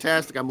 It's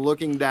fantastic. I'm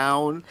looking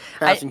down,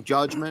 passing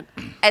judgment.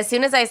 As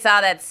soon as I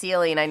saw that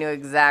ceiling, I knew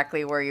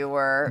exactly where you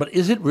were. But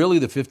is it really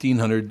the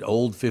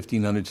old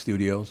 1500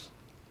 studios?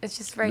 It's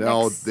just right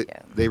No, next.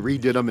 they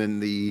redid them in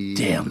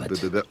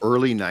the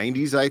early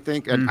 90s, I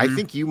think. And I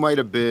think you might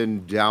have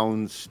been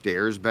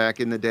downstairs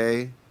back in the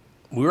day.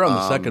 We were on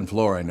the second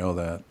floor, I know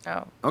that.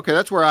 Oh. Okay,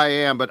 that's where I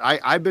am, but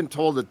I've been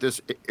told that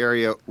this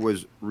area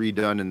was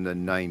redone in the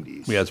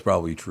 90s. Yeah, it's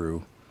probably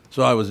true.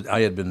 So I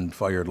had been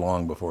fired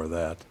long before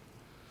that.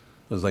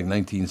 It was like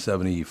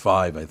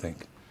 1975, I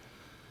think.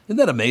 Isn't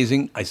that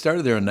amazing? I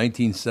started there in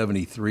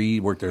 1973,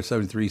 worked there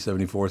 73,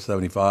 74,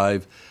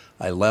 75.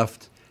 I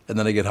left, and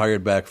then I get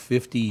hired back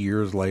 50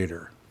 years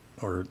later.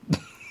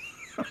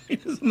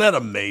 Isn't that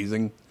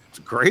amazing? It's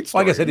a great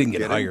story. Well, I guess I didn't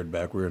get hired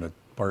back. We were in a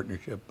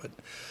partnership, but...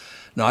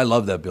 No, I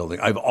love that building.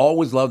 I've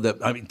always loved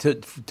that. I mean,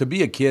 to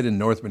be a kid in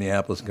North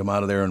Minneapolis and come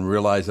out of there and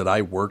realize that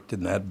I worked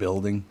in that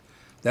building,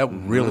 that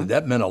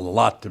meant a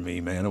lot to me,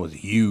 man. It was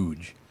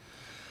huge.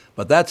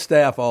 But that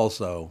staff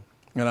also,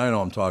 and I know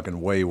I'm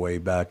talking way, way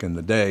back in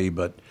the day,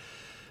 but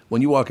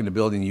when you walk in the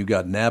building, you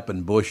got Knapp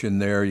and Bush in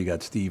there, you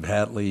got Steve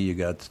Hatley, you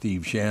got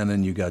Steve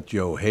Shannon, you got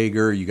Joe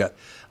Hager,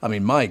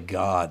 my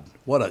God,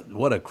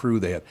 what a crew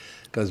they had.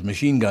 Because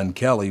Machine Gun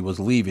Kelly was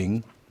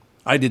leaving.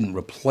 I didn't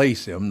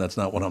replace him. That's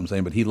not what I'm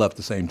saying. But he left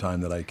the same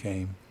time that I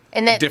came.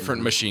 And that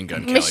different Machine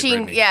Gun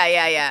Kelly.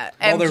 Yeah.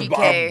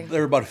 MGK.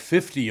 There are about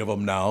 50 of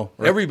them now.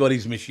 Right.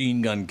 Everybody's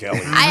Machine Gun Kelly.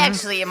 I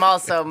actually am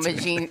also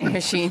Machine Gun.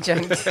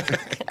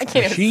 I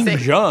can't Machine even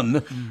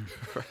say.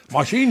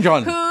 Machine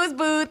Gun. Whose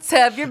boots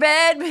have your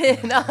bed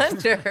been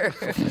under?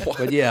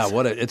 But yeah,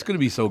 it's going to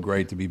be so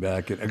great to be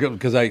back.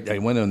 Because I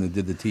went in and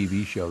did the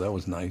TV show. That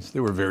was nice. They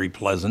were very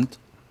pleasant.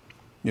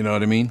 You know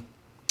what I mean?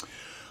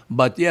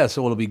 But yeah,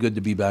 so it'll be good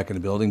to be back in the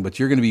building. But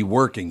you're going to be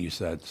working, you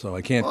said, so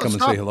I can't come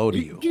and say hello to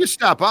you. You just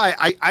stop by.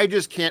 I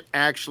just can't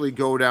actually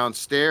go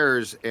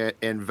downstairs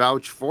and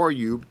vouch for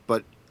you,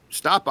 but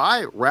stop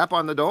by, rap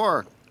on the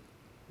door,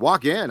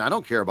 walk in. I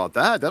don't care about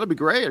that. That'll be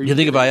great. You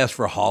think if I ask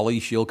for Holly,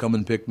 she'll come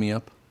and pick me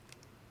up?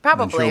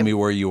 Probably. And show me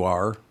where you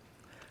are?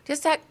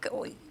 Just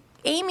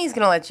Amy's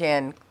going to let you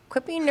in.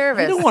 Quit being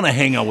nervous. I don't want to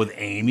hang out with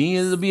Amy.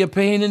 It'll be a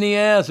pain in the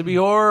ass. It'll be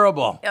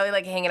horrible. You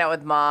like hanging out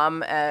with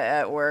Mom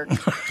at work.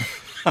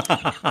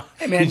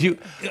 Hey, man,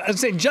 I'd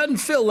say Judd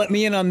and Phil let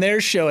me in on their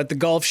show at the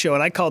golf show,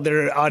 and I called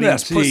their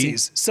audience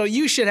pussies. So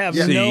you should have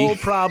no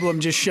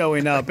problem just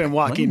showing up and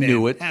walking in. I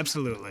knew it.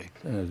 Absolutely.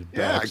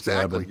 Yeah,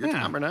 exactly. You're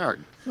Tom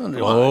Barnard.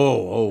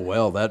 Oh,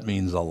 well, that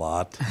means a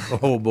lot.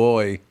 Oh,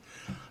 boy.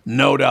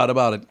 No doubt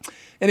about it.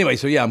 Anyway,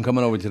 so yeah, I'm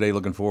coming over today.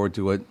 Looking forward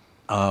to it.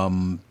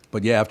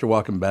 But yeah, after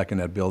walking back in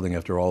that building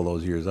after all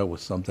those years, that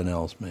was something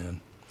else,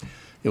 man.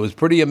 It was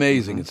pretty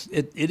amazing.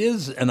 It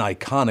is an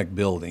iconic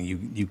building.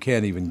 You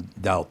can't even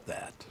doubt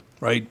that,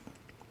 right?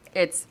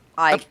 It's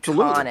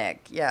iconic,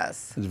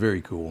 yes. It's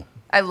very cool.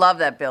 I love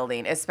that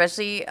building,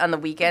 especially on the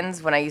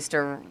weekends when I used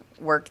to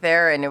work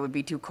there and it would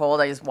be too cold.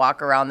 I just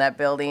walk around that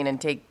building and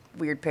take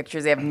weird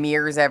pictures. They have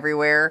mirrors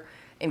everywhere,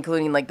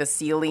 including like the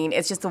ceiling.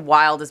 It's just the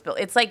wildest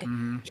building. It's like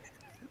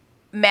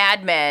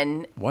Mad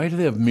Men. Why do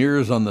they have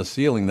mirrors on the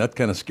ceiling? That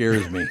kind of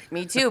scares me.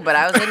 Me too, but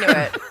I was into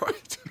it.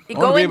 I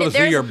want to be able to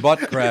see your butt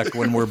crack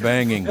when we're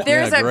banging.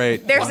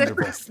 Great.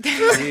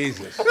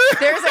 Jesus.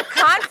 There's a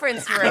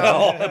conference room.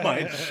 Oh,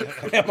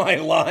 am I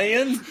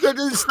lying?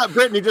 Brittany, just stop.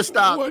 Brittany, just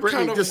stop.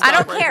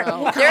 I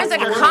don't care. There's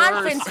a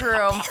conference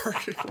room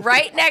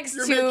right next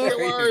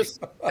to.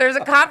 There's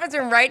a conference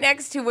room right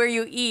next to where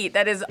you eat.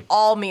 That is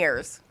all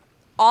mirrors.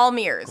 All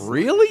mirrors.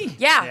 Really?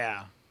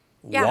 Yeah.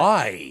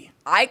 Why?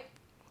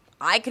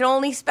 I can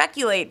only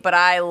speculate, but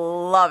I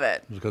love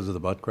it. Because of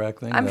the butt crack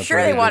thing? I'm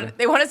sure they want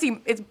to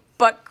see it's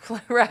butt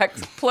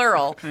cracks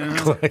plural.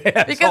 Because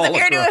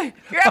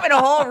if you're having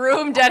a whole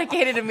room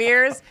dedicated to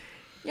mirrors,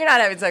 you're not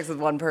having sex with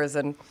one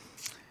person.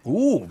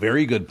 Ooh,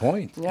 very good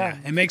point. Yeah.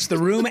 It makes the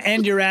room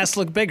and your ass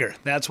look bigger.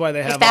 That's why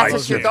they have all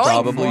those. That's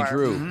probably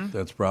true. Mm-hmm.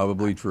 That's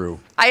probably true.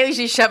 I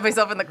usually shove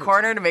myself in the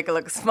corner to make it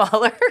look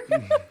smaller.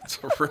 It's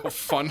a real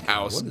fun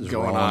house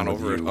going on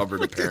over at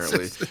Hubbard,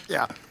 apparently.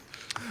 Yeah.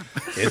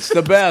 It's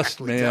the best,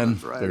 man.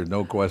 Right. There's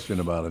no question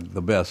about it.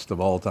 The best of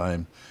all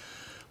time.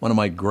 One of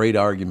my great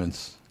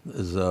arguments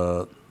is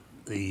the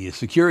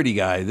security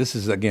guy, this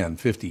is, again,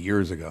 50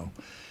 years ago,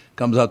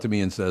 comes up to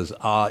me and says,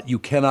 you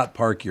cannot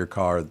park your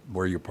car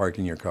where you're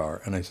parking your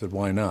car. And I said,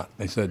 why not?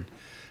 They said,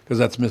 because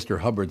that's Mr.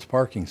 Hubbard's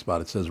parking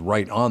spot. It says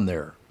right on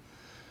there,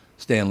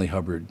 Stanley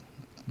Hubbard,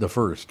 the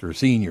first or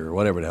senior or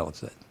whatever the hell it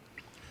said.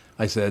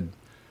 I said,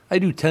 I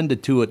do 10 to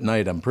 2 at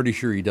night. I'm pretty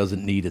sure he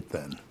doesn't need it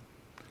then.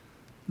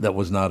 That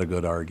was not a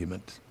good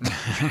argument.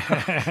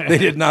 They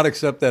did not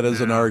accept that as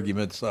an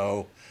argument,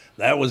 so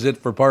that was it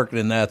for parking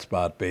in that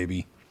spot,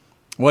 baby.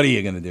 What are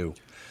you going to do?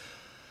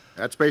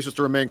 That space is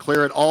to remain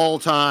clear at all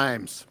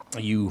times.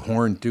 You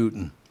horn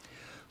tootin'.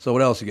 So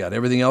what else you got?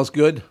 Everything else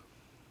good?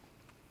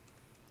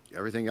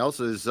 Everything else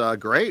is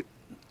great.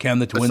 Can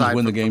the Twins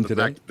win the game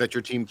today? Fact that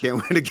your team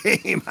can't win a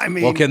game. I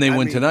mean, well, can they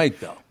win tonight,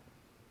 though?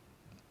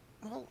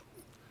 Well,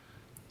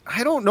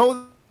 I don't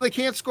know. They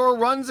can't score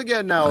runs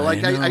again now.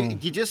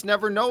 You just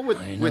never know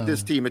with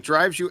this team. It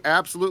drives you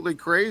absolutely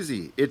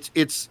crazy.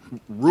 It's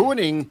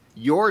ruining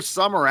your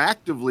summer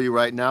actively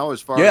right now as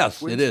far as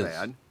Twins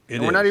fan.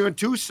 We're not even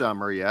to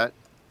summer yet.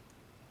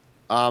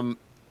 I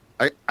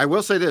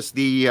will say this: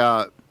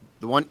 the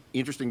one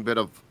interesting bit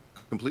of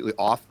completely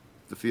off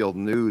the field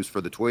news for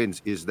the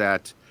Twins is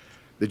that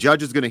the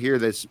judge is going to hear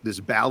this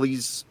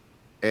Bally's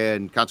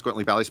and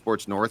consequently Bally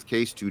Sports North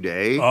case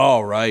today.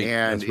 Oh, right.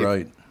 And that's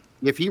right.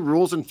 If he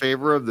rules in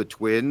favor of the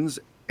Twins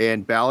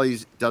and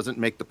Bally's doesn't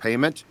make the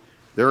payment,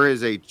 there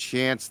is a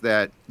chance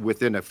that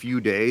within a few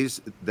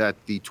days that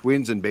the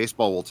Twins in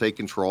baseball will take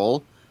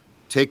control,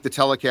 take the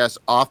telecast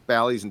off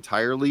Bally's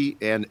entirely,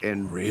 and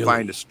really?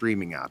 Find a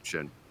streaming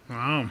option.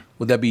 Wow.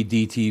 Would that be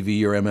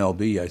DTV or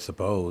MLB, I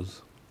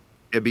suppose?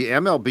 It'd be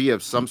MLB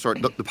of some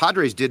sort. The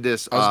Padres did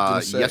this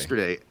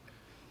yesterday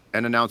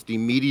and announced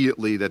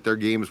immediately that their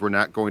games were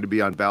not going to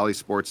be on Bally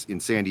Sports in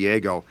San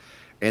Diego.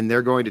 And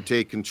they're going to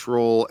take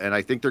control, and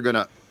I think they're going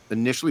to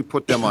initially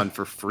put them on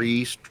for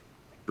free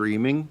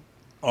streaming.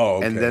 Oh,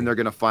 okay. And then they're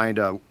going to find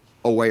a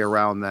way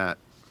around that.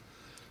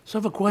 So I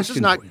have a question. This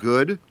is not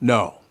good.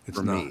 No, it's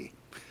for not. Me.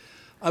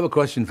 I have a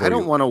question for you. I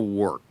don't want to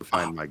work to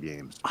find my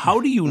games. How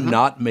do you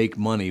not make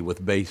money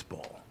with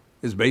baseball?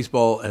 Is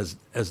baseball, has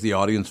the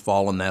audience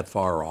fallen that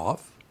far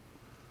off?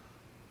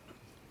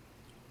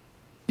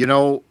 You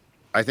know,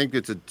 I think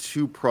it's a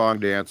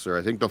two-pronged answer.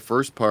 I think the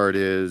first part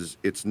is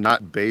it's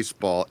not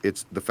baseball.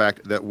 It's the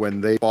fact that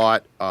when they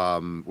bought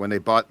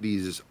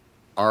these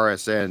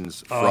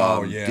RSNs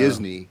from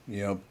Disney,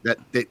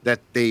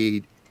 that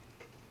they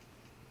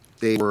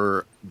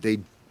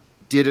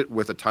did it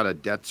with a ton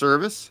of debt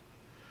service.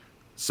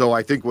 So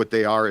I think what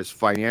they are is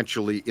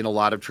financially in a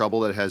lot of trouble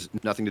that has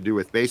nothing to do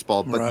with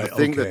baseball. But the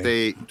thing that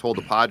they told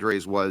the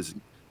Padres was,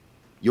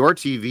 your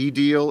TV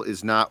deal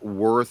is not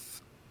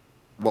worth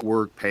what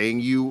we're paying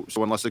you.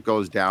 So unless it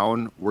goes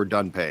down, we're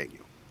done paying you.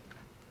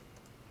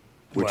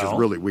 Which is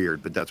really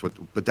weird, but that's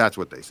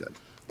what they said.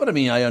 But I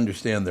mean, I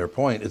understand their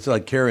point. It's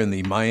like carrying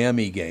the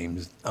Miami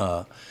games.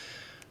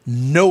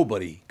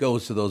 Nobody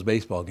goes to those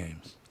baseball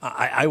games.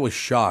 I was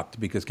shocked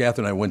because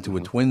Catherine and I went to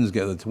a Twins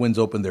game. The Twins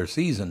opened their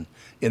season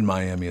in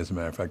Miami, as a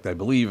matter of fact, I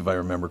believe, if I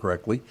remember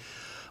correctly.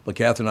 But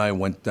Catherine and I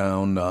went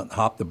down,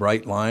 hopped the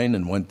Bright Line,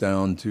 and went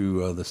down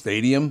to the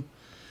stadium,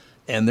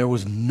 and there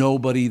was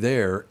nobody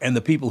there. And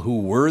the people who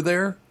were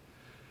there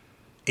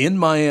in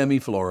Miami,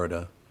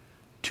 Florida,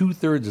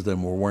 2/3 of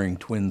them were wearing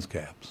Twins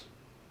caps.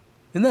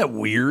 Isn't that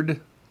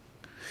weird?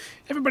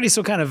 Everybody's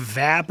so kind of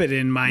vapid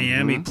in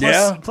Miami.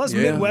 Plus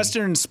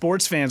Midwestern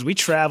sports fans, we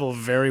travel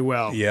very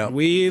well. Yeah,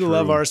 we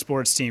love our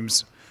sports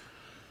teams.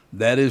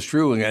 That is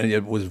true, and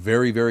it was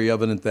very, very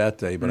evident that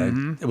day. But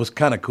it was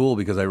kind of cool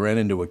because I ran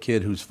into a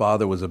kid whose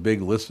father was a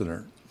big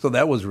listener, so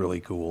that was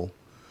really cool.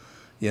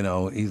 You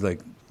know, he's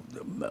like,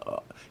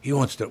 he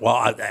wants to.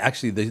 Well,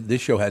 actually, this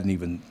show hadn't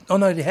even. Oh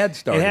no, it had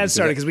started. It had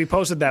started because we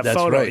posted that that's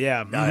photo. Right.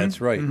 Yeah, That's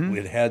right.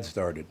 It had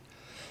started.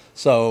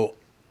 So.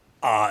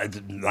 It's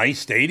a nice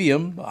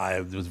stadium.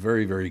 It was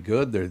very, very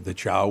good. The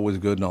chow was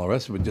good and all the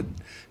rest of it. Just,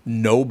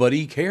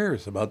 nobody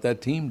cares about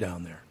that team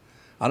down there.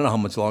 I don't know how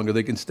much longer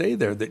they can stay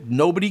there.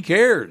 Nobody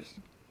cares.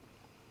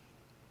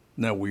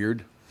 Isn't that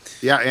weird?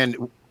 Yeah,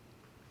 and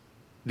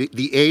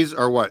the A's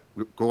are what?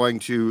 Going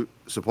to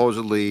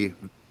supposedly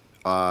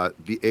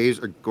the A's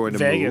are going to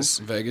Vegas.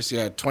 move. Vegas,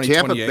 yeah, 2028.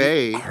 Tampa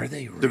Bay are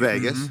they really? To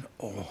Vegas.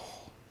 Oh.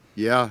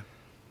 Yeah.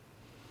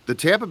 The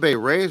Tampa Bay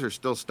Rays are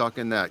still stuck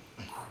in that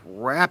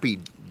crappy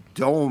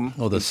dome.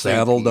 Oh, the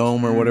Saddle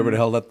Dome or whatever the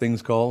hell that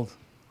thing's called.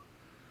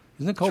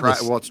 Isn't it called?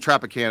 Well, it's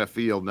Tropicana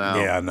Field now.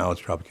 Yeah, now it's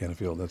Tropicana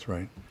Field. That's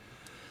right.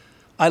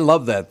 I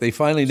love that. They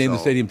finally named the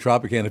stadium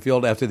Tropicana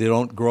Field after they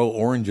don't grow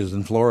oranges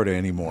in Florida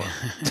anymore.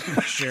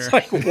 Sure. It's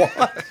like,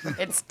 what?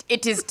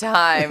 It is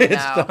time It's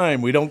now.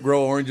 time. We don't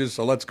grow oranges,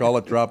 so let's call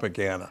it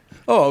Tropicana.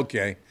 Oh,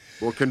 okay.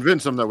 We'll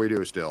convince them that we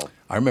do still.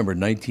 I remember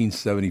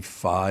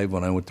 1975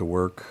 when I went to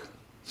work.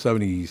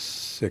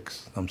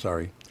 76, I'm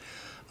sorry.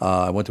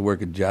 I went to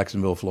work in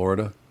Jacksonville,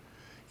 Florida.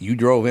 You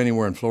drove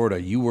anywhere in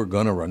Florida, you were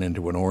going to run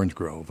into an orange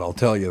grove. I'll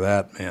tell you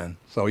that, man.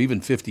 So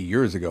even 50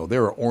 years ago,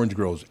 there were orange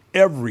groves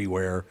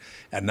everywhere,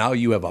 and now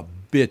you have a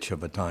bitch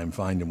of a time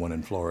finding one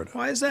in Florida.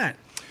 Why is that?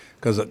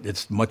 Because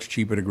it's much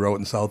cheaper to grow it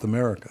in South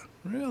America.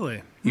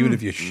 Really? Even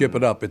if you ship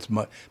it up, it's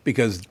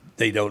because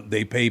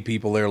they pay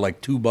people there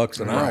like $2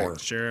 an hour.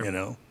 Sure. You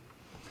know.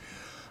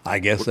 I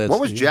guess that's.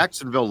 What was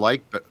Jacksonville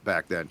like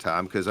back then,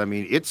 Tom? Because I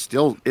mean, it's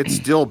still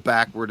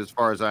backward as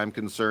far as I'm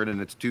concerned, and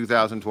it's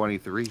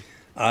 2023.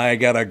 I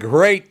got a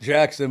great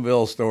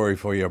Jacksonville story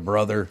for you,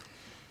 brother.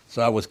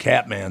 So I was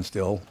Catman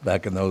still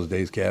back in those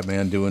days.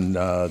 Catman doing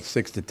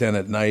 6 to 10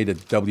 at night at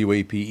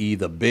WAPE,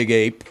 the Big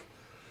Ape.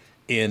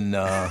 In.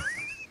 Love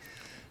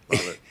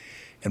it.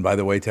 And by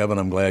the way, Tevin,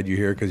 I'm glad you're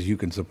here because you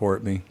can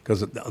support me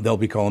because they'll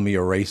be calling me a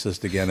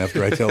racist again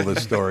after I tell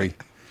this story.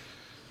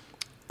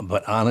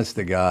 But honest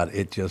to God,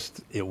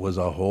 it was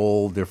a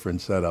whole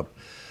different setup.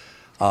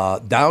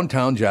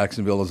 Downtown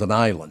Jacksonville is an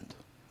island.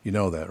 You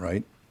know that,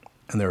 right?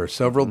 And there are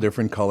several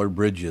different colored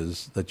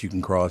bridges that you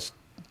can cross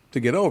to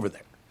get over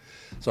there.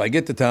 So I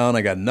get to town,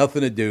 I got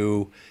nothing to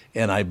do,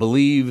 and I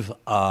believe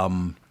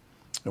it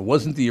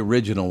wasn't the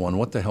original one.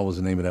 What the hell was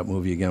the name of that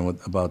movie again?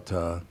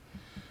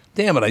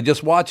 Damn it, I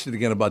just watched it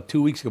again about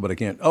 2 weeks ago, but I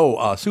can't.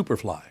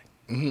 Superfly.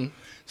 Mm-hmm.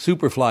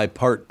 Superfly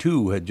Part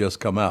 2 had just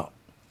come out.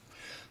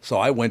 So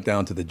I went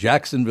down to the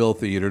Jacksonville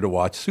Theater to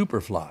watch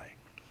Superfly.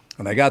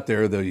 And I got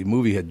there, the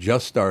movie had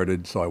just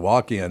started, so I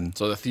walk in.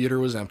 So the theater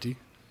was empty?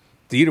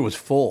 Theater was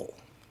full.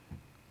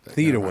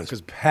 Theater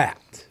was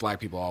packed. Black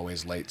people are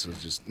always late, so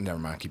it's just, never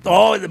mind. Keep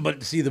going. Oh,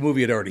 but see, the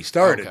movie had already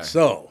started. Okay.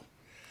 So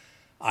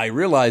I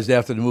realized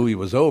after the movie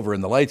was over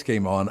and the lights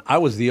came on, I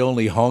was the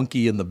only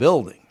honky in the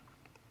building,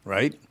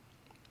 right? It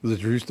was a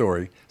true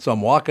story. So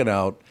I'm walking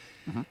out,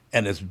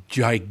 and this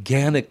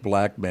gigantic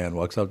black man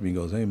walks up to me and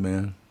goes, "Hey,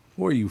 man,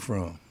 where are you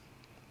from?"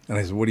 And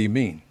I said, "What do you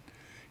mean?"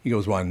 He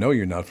goes, "Well, I know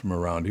you're not from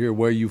around here.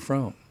 Where are you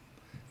from?"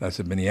 And I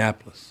said,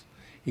 "Minneapolis."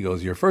 He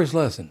goes, "Your first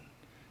lesson.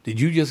 Did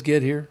you just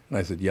get here?" And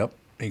I said, "Yep."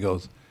 He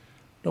goes,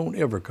 "Don't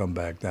ever come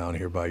back down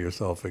here by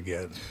yourself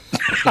again."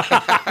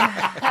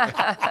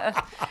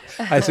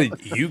 I said,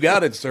 "You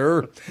got it,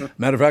 sir.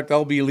 Matter of fact,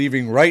 I'll be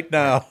leaving right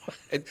now."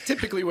 And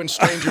typically when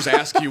strangers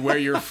ask you where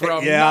you're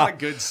from, not a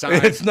good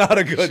sign. It's not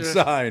a good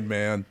sign,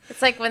 man.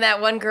 It's like when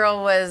that one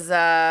girl was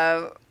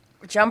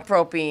jump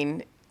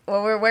roping.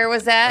 Where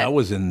was that? That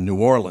was in New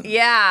Orleans.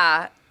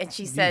 Yeah. And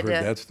she said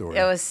heard that story.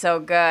 It was so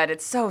good.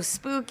 It's so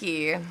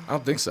spooky. I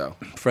don't think so.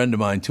 A friend of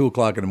mine, 2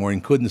 o'clock in the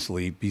morning, couldn't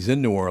sleep. He's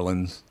in New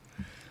Orleans,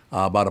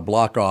 about a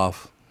block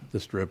off the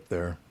strip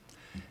there.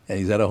 And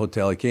he's at a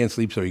hotel. He can't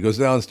sleep, so he goes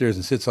downstairs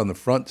and sits on the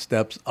front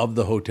steps of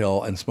the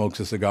hotel and smokes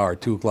a cigar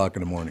at 2 o'clock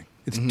in the morning.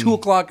 It's 2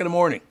 o'clock in the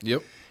morning.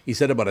 Yep. He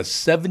said about a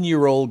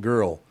 7-year-old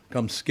girl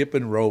comes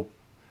skipping rope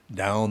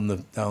down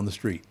the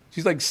street.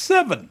 She's like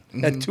 7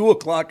 at 2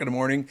 o'clock in the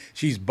morning.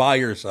 She's by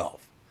herself.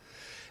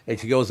 And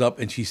she goes up,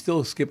 and she's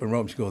still skipping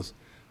rope. She goes,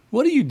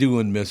 "What are you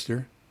doing,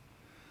 mister?"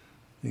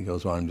 He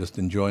goes, "Well, I'm just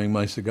enjoying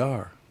my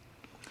cigar."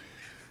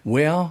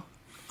 "Well,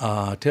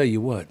 I'll tell you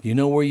what. You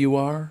know where you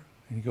are?"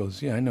 And he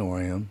goes, "Yeah, I know where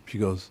I am." She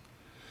goes,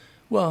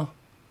 "Well,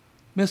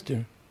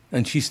 mister,"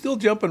 and she's still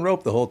jumping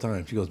rope the whole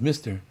time. She goes,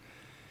 "Mister,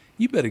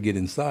 you better get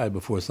inside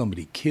before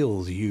somebody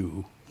kills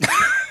you."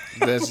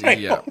 This,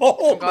 yeah.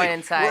 I'm going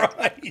inside.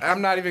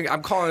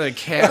 I'm calling it a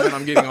cab and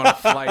I'm getting on a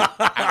flight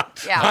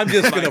out. Yeah. I'm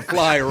just going to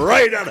fly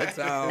right out of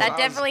town. That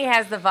definitely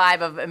has the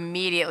vibe of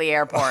immediately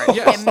airport.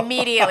 Yes.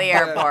 Immediately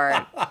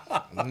airport.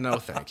 No,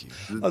 thank you.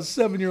 A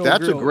 7-year-old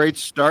That's girl. a great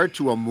start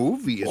to a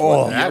movie.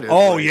 What that is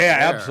right yeah,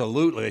 there.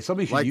 absolutely.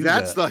 Somebody should use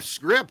that's that. the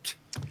script.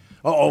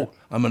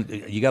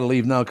 You got to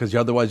leave now because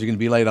otherwise you're going to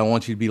be late. I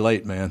want you to be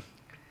late, man.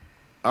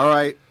 All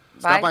right.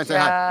 Stop Bye, by and say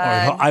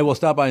hi. All right, I will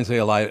stop by and say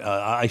hello.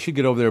 I should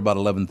get over there about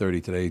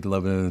 11:30 today,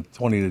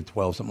 11:20 to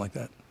 12, something like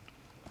that.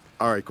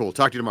 All right, cool.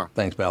 Talk to you tomorrow.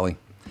 Thanks, Bally.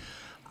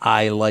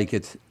 I like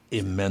it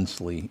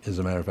immensely, as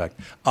a matter of fact.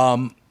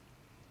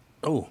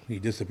 He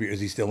disappeared. Is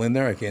he still in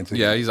there? I can't see.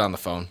 Yeah, he's on the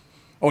phone.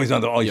 Oh, he's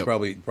on the. Oh, he's Yep.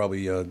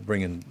 probably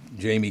bringing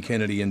Jamie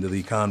Kennedy into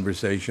the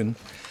conversation.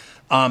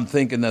 I'm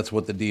thinking that's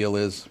what the deal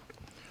is.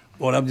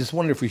 Well, I'm just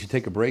wondering if we should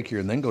take a break here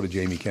and then go to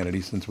Jamie Kennedy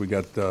since we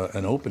got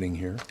an opening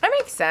here. That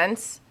makes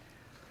sense.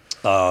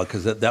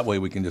 Because that way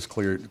we can just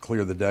clear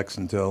the decks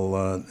until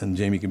and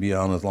Jamie can be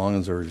on as long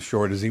as or as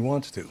short as he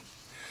wants to.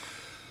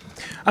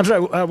 I'm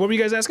sorry. What were you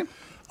guys asking?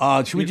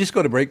 Should we just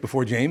go to break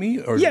before Jamie?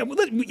 Or Yeah,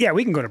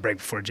 we can go to break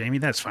before Jamie.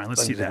 That's fine.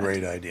 Let's do that. That's a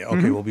great idea.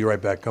 Okay, We'll be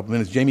right back. A couple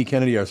minutes. Jamie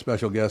Kennedy, our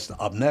special guest,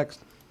 up next.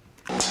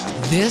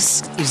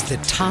 This is the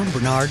Tom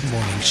Barnard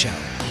Morning Show.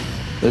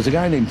 There's a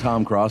guy named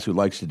Tom Cross who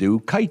likes to do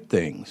kite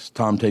things.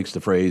 Tom takes the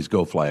phrase,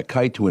 go fly a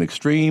kite, to an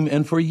extreme,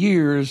 and for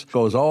years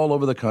goes all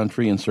over the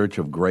country in search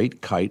of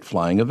great kite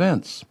flying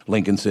events.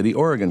 Lincoln City,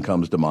 Oregon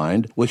comes to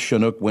mind, with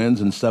Chinook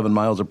winds and 7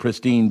 miles of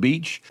pristine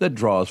beach that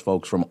draws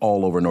folks from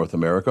all over North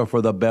America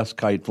for the best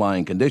kite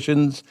flying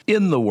conditions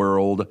in the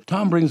world.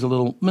 Tom brings a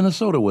little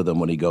Minnesota with him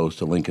when he goes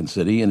to Lincoln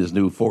City in his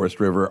new Forest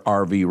River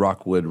RV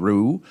Rockwood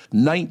Roo,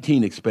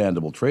 19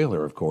 expandable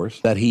trailer, of course,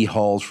 that he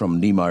hauls from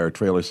Niemeyer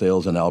Trailer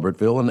Sales in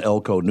Albertville and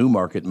Elko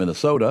Newmarket,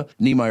 Minnesota.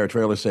 Niemeyer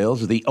Trailer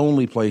Sales is the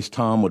only place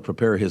Tom would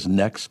prepare his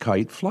next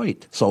kite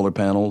flight. Solar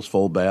panels,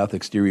 full bath,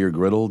 exterior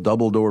griddle,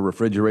 double-door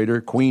refrigerator,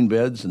 queen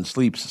beds, and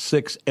sleeps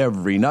 6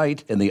 every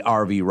night in the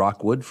RV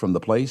Rockwood from the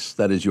place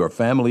that is your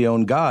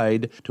family-owned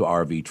guide to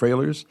RV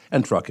trailers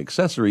and truck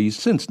accessories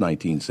since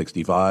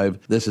 1965.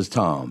 This is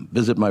Tom.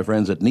 Visit my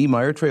friends at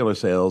Niemeyer Trailer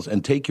Sales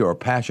and take your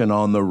passion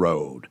on the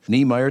road.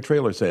 Niemeyer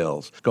Trailer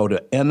Sales. Go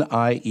to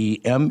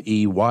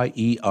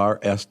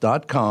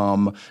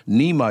NIEMEYERS.com.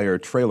 Niemeyer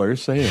Trailer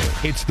Sales.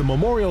 It's the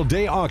Memorial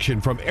Day auction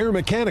from Air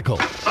Mechanical.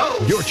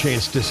 Your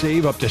chance to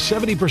save up to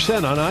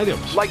 70% on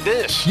items. Like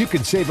this. You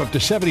can save up to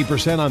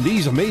 70% on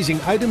these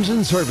amazing items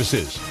and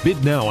services.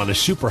 Bid now on a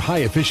super high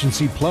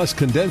efficiency plus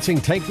condensing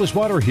tankless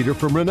water heater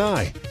from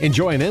Rinnai.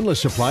 Enjoy an endless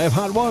supply of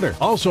hot water.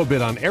 Also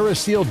bid on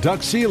Aeroseal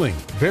duct sealing.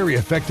 Very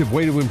effective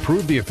way to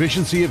improve the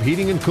efficiency of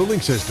heating and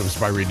cooling systems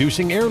by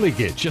reducing air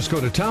leakage. Just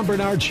go to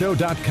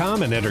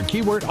TomBernardShow.com and enter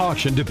keyword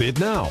auction to bid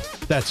now.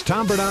 That's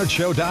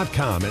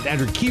TomBernardShow.com and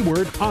enter keyword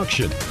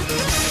auction.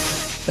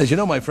 As you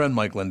know, my friend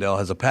Mike Lindell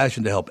has a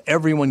passion to help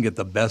everyone get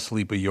the best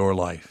sleep of your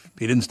life.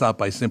 He didn't stop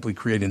by simply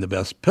creating the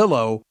best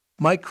pillow.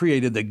 Mike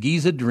created the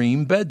Giza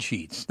Dream bed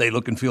sheets. They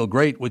look and feel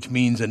great, which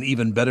means an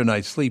even better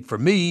night's sleep for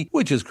me,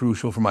 which is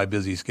crucial for my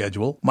busy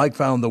schedule. Mike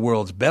found the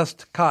world's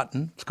best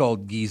cotton. It's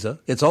called Giza.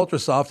 It's ultra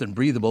soft and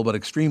breathable, but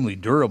extremely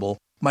durable.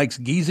 Mike's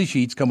Giza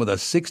sheets come with a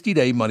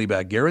 60-day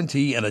money-back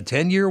guarantee and a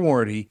 10-year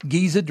warranty.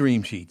 Giza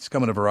Dream Sheets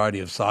come in a variety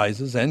of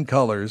sizes and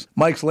colors.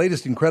 Mike's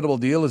latest incredible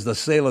deal is the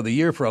sale of the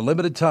year. For a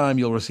limited time,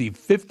 you'll receive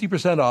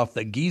 50% off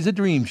the Giza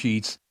Dream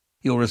Sheets.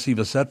 You'll receive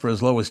a set for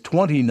as low as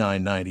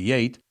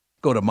 $29.98.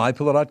 Go to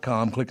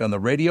MyPillow.com, click on the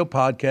radio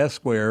podcast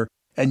square,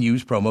 and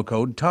use promo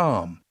code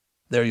TOM.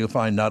 There you'll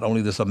find not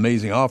only this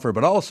amazing offer,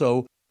 but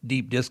also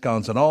deep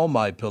discounts on all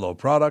MyPillow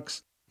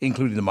products,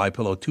 including the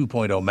MyPillow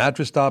 2.0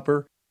 mattress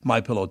topper,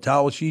 MyPillow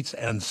towel sheets,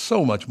 and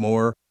so much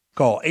more.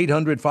 Call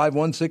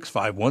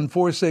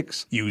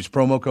 800-516-5146. Use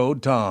promo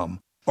code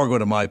TOM. Or go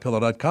to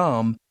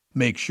MyPillow.com.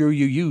 Make sure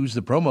you use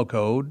the promo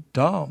code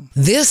TOM.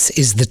 This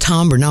is the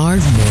Tom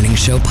Barnard Morning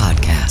Show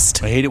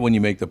podcast. I hate it when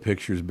you make the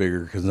pictures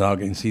bigger because now I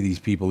can see these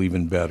people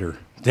even better.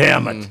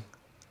 Damn it.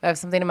 I have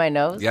something in my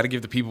nose. You got to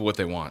give the people what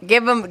they want.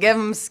 Give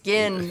them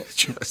skin.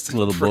 Just a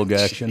little bug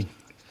action. Is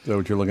that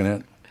what you're looking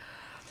at?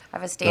 I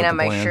have a stain on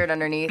my shirt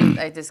underneath.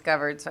 I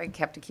discovered, so I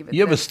kept to keep it.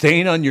 You have a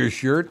stain on your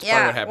shirt?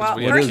 Yeah. Well,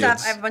 first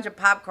off, I have a bunch of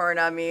popcorn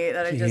on me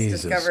that I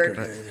just discovered.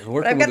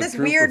 But I've got this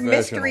weird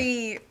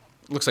mystery.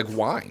 Looks like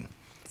wine.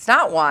 It's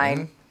not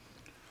wine.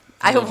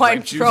 I had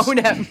wine thrown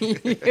at me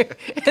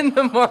in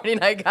the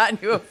morning. I got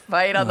into a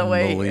fight on the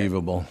way.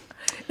 Unbelievable.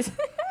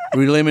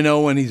 Would you let me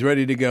know when he's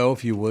ready to go,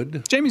 if you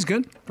would? Jamie's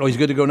good. Oh, he's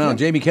good to go now. Yeah.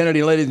 Jamie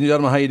Kennedy, ladies and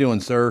gentlemen, how you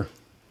doing, sir?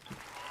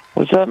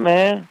 What's up,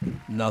 man?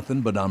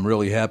 Nothing, but I'm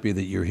really happy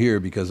that you're here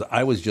because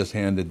I was just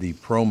handed the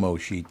promo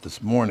sheet this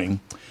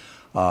morning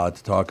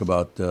to talk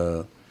about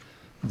the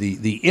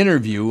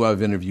interview.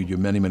 I've interviewed you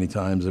many, many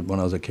times. When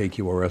I was at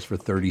KQRS for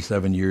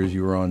 37 years,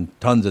 you were on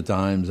tons of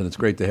times, and it's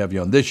great to have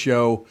you on this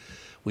show.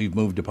 We've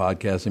moved to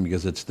podcasting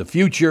because it's the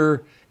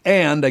future,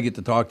 and I get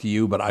to talk to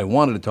you, but I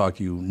wanted to talk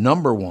to you,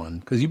 number one,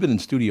 because you've been in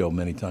studio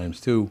many times,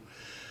 too.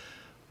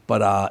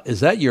 But is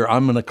that your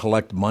I'm going to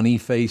collect money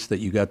face that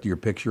you got your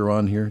picture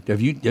on here?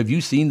 Have you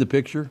seen the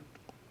picture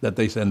that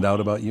they send out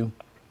about you?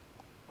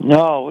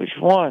 No, which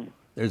one?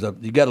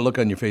 You got a look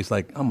on your face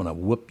like, I'm going to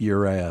whoop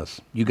your ass.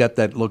 You got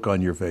that look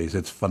on your face.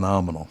 It's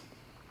phenomenal.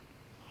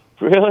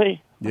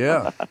 Really?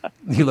 Yeah.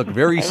 You look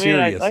very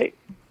serious.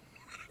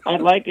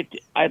 I'd like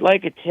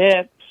a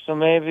tip, so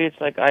maybe it's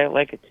like I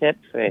like a tip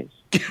face.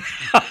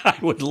 I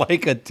would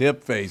like a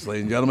tip face,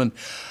 ladies and gentlemen.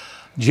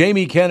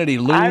 Jamie Kennedy,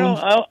 Loons.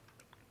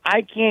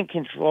 I can't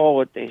control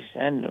what they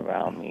send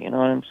around me, you know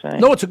what I'm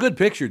saying? No, it's a good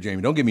picture,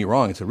 Jamie. Don't get me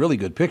wrong. It's a really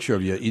good picture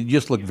of you. You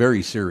just look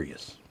very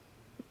serious.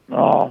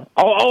 Oh,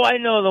 I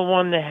know the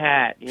one, the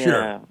hat. Yeah.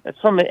 Sure. It's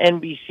from an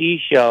NBC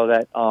show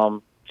that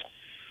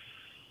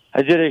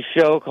I did a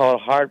show called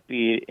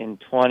Heartbeat in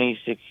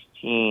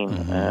 2016,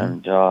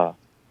 and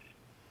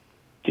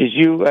did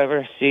you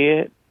ever see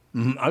it?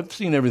 Mm-hmm. I've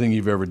seen everything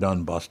you've ever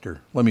done, Buster.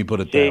 Let me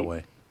put it that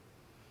way.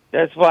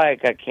 That's why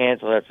it got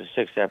canceled after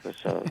 6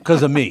 episodes.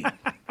 Because of me.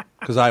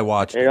 Because I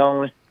watched it.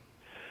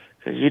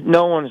 Because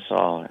no one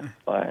saw it.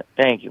 But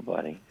thank you,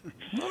 buddy.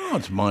 Oh,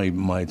 it's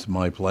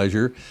my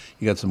pleasure.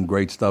 You got some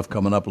great stuff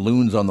coming up.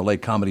 Loons on the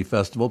Lake Comedy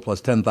Festival, plus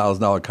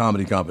 $10,000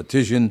 comedy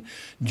competition,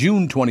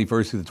 June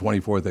 21st through the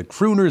 24th at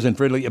Crooners in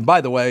Fridley. And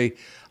by the way,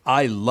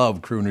 I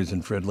love Crooners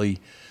in Fridley.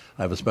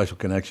 I have a special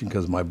connection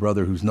because my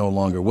brother, who's no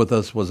longer with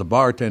us, was a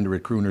bartender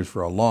at Crooners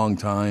for a long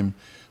time.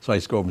 So I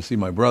used to go over and see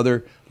my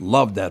brother.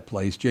 Loved that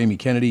place. Jamie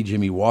Kennedy,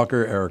 Jimmy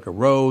Walker, Erica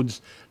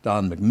Rhodes,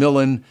 Don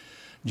McMillan.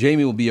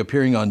 Jamie will be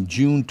appearing on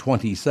June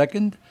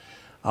 22nd.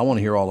 I want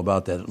to hear all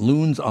about that.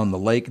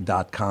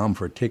 Loonsonthelake.com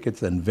for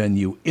tickets and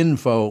venue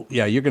info.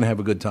 Yeah, you're going to have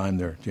a good time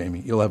there,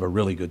 Jamie. You'll have a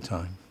really good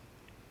time.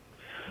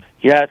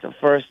 Yeah, it's the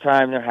first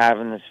time they're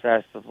having this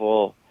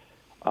festival.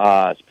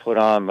 It's put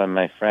on by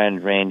my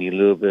friend Randy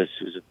Lubis,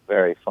 who's a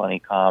very funny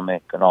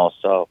comic, and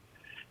also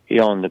he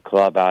owned the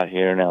club out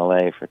here in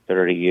L.A. for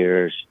 30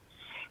 years.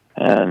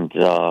 And,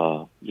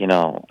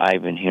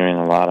 I've been hearing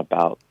a lot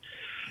about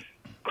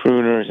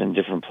Crooners in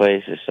different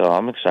places, so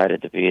I'm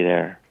excited to be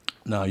there.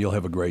 No, you'll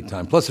have a great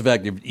time. Plus, the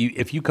fact,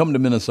 if you come to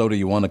Minnesota,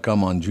 you want to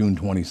come on June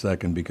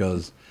 22nd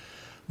because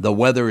the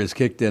weather is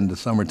kicked into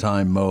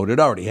summertime mode. It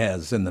already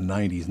has. It's in the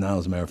 90s now,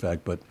 as a matter of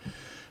fact. But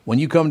when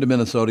you come to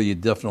Minnesota, you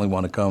definitely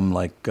want to come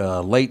like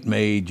late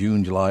May,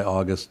 June, July,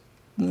 August,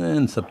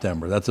 and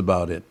September. That's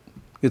about it.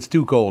 It's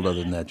too cold other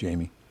than that,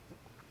 Jamie.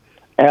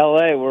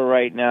 L.A.,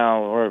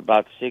 we're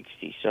about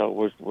 60, so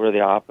we're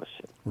the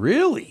opposite.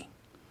 Really?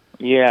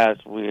 Yeah,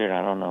 it's weird.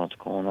 I don't know what's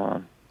going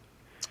on.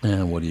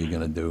 And what are you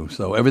going to do?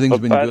 So everything's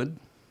been good?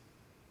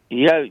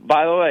 Yeah,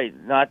 by the way,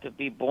 not to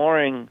be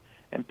boring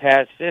and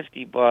past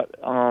 50, but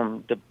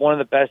one of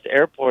the best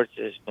airports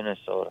is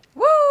Minnesota.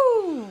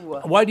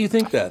 Woo! Why do you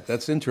think that?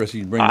 That's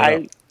interesting you bring that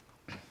up.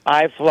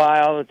 I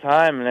fly all the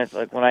time, and it's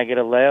like when I get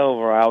a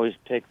layover, I always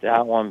pick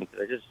that one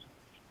because it's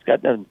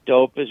got the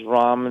dopest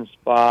ramen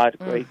spot,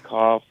 great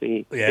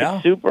coffee. Yeah.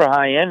 It's super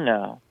high-end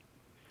now.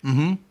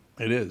 Mm-hmm.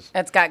 It is.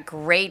 It's got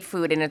great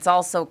food, and it's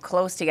also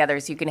close together,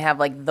 so you can have,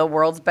 like, the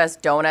world's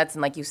best donuts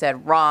and, like you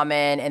said,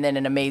 ramen, and then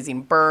an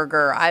amazing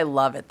burger. I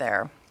love it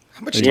there.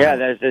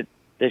 There's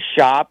the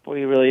shop where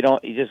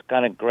you just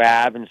kind of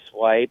grab and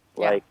swipe.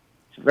 Yeah. Like,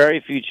 it's very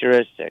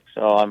futuristic,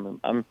 so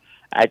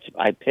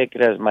I pick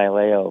it as my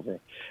layover.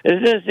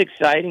 Is this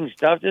exciting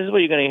stuff? This is what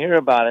you're going to hear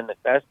about in the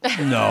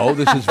festival. No,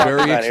 this is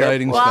very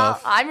exciting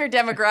stuff. Well, I'm your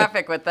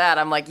demographic with that.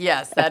 I'm like,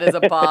 yes, that is a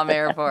bomb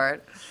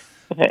airport.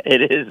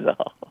 It is,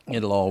 though.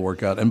 It'll all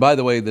work out. And by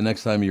the way, the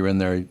next time you're in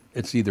there,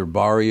 it's either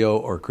Barrio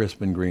or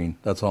Crisp and Green.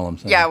 That's all I'm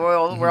saying. Yeah,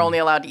 we're only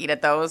allowed to eat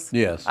at those.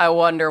 Yes. I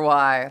wonder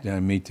why. Yeah,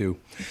 me too.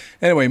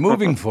 Anyway,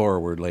 moving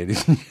forward,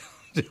 ladies and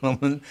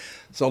gentlemen.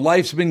 So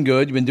life's been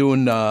good. You've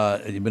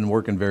been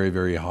working very,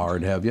 very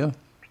hard, have you?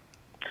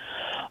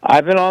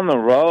 I've been on the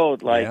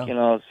road,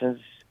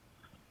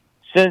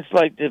 since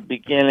like the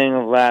beginning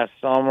of last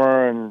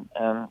summer, and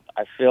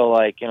I feel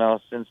like,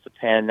 since the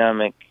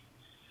pandemic,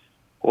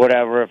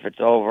 whatever, if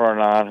it's over or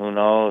not, who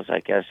knows? I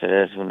guess it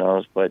is, who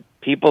knows? But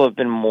people have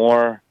been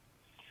more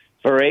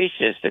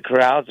voracious. The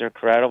crowds are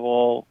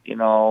credible,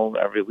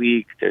 every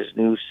week there's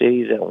new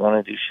cities that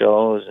want to do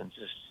shows, and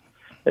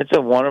it's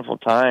a wonderful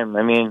time.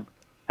 I mean,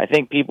 I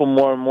think people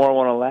more and more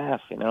want to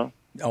laugh,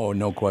 Oh,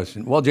 no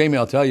question. Well, Jamie,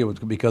 I'll tell you,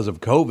 it's because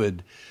of COVID.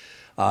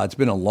 It's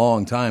been a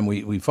long time.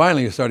 We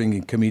finally are starting to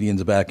get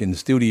comedians back in the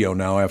studio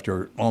now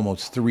after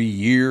almost 3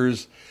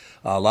 years.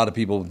 A lot of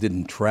people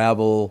didn't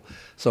travel.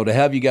 So to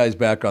have you guys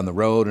back on the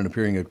road and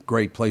appearing at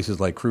great places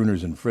like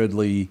Crooners and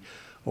Fridley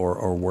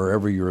or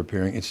wherever you're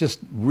appearing, it's just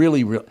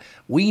really,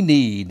 we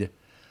need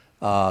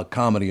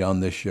comedy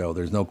on this show.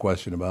 There's no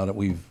question about it.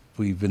 We've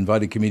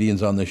invited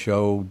comedians on the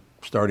show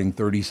starting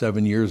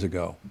 37 years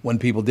ago when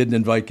people didn't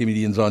invite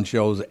comedians on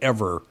shows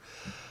ever.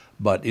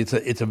 But it's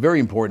a very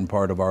important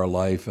part of our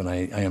life, and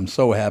I am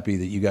so happy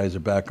that you guys are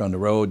back on the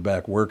road,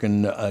 back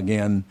working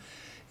again,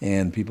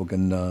 and people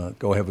can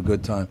go have a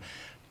good time.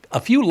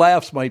 A few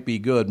laughs might be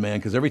good, man,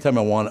 because every time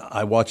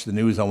I watch the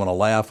news, I want to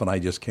laugh, and I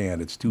just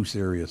can't. It's too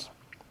serious.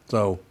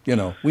 So,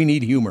 we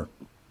need humor.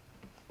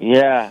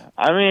 Yeah,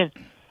 I mean,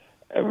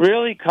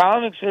 really,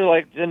 comics are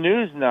like the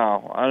news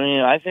now. I mean,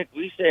 I think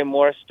we say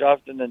more stuff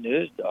than the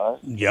news does.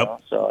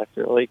 Yep. So I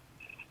feel like,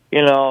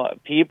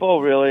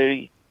 people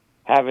really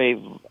have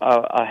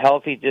a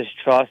healthy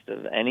distrust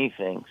of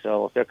anything.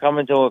 So if they're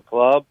coming to a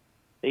club,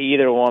 they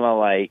either want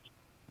to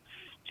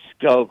just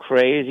go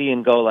crazy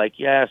and go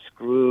yeah,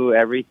 screw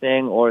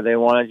everything, or they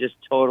want to just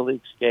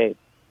totally escape.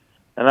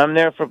 And I'm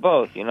there for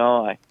both.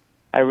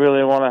 I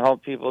really want to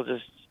help people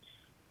just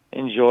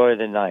enjoy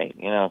the night,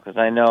 because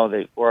I know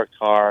they've worked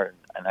hard,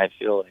 and I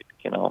feel like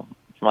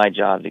it's my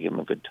job to give them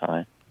a good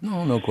time.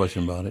 No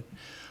question about it.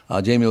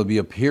 Jamie will be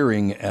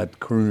appearing at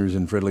Crooners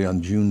in Fridley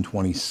on June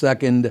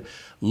 22nd.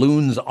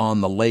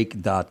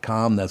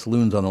 LoonsontheLake.com. That's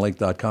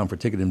loonsontheLake.com for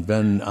ticket and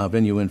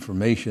venue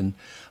information.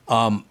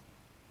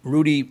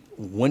 Rudy,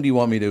 when do you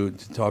want me to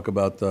talk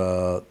about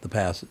the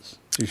passes?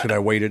 Should I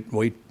wait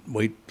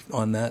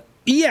on that?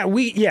 Yeah,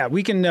 we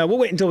can. We'll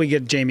wait until we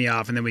get Jamie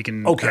off, and then we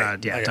can. Okay.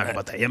 Talk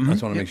about that. Yeah, I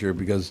just want to make sure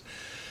because.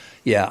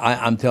 Yeah,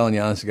 I'm telling you,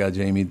 honest to God,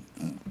 Jamie,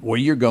 where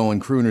you're going,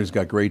 Crooner's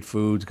got great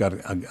food, it's got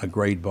a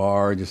great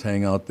bar. Just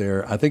hang out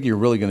there. I think you're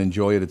really going to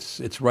enjoy it.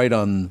 It's right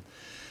on.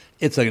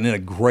 It's in a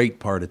great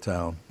part of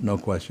town, no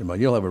question about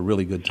it. You'll have a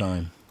really good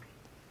time.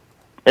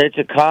 It's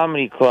a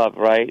comedy club,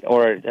 right?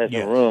 Or it's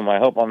a room. I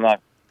hope I'm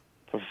not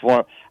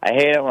perform. I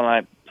hate it when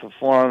I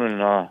perform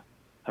and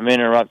I'm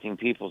interrupting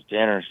people's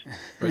dinners.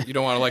 Right, you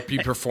don't want to be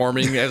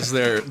performing as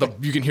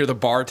you can hear the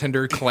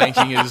bartender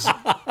clanking his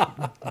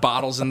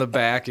bottles in the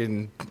back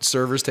and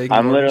servers taking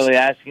I'm orders. Literally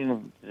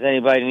asking, does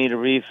anybody need a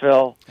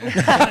refill?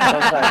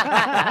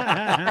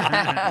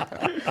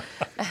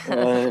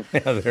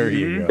 There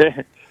you go.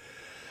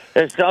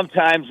 There's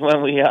sometimes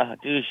when we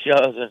do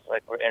shows, it's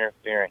like we're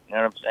interfering. You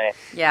know what I'm saying?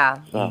 Yeah.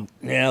 So.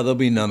 Yeah, there'll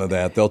be none of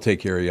that. They'll take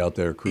care of you out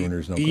there,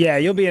 Crooners. No yeah,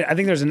 you'll be. I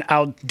think there's an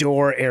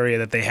outdoor area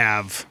that they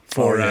have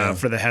for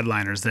the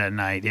headliners that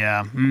night.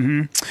 Yeah.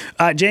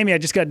 Mm-hmm. Jamie, I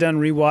just got done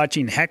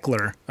rewatching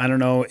Heckler. I don't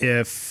know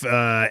if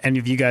any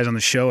of you guys on the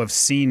show have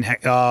seen.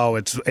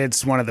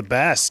 It's one of the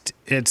best.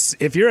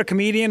 If you're a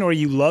comedian or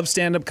you love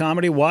stand-up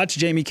comedy, watch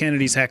Jamie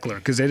Kennedy's Heckler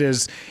because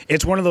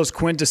it's one of those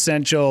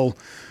quintessential.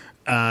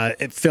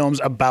 Films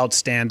about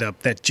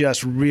stand-up that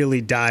just really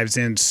dives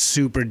in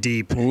super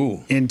deep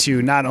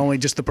into not only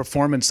just the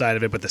performance side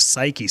of it, but the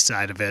psyche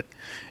side of it.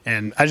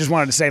 And I just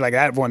wanted to say,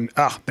 that one,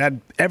 that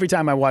every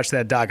time I watch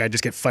that doc, I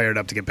just get fired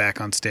up to get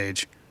back on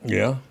stage.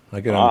 Yeah, I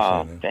can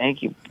understand that.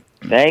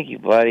 Thank you,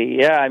 buddy.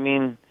 Yeah, I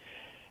mean,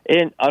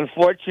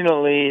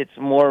 unfortunately, it's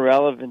more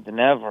relevant than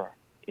ever.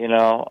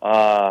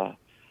 I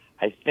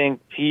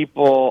think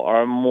people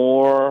are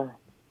more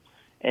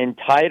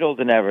entitled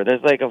than ever. There's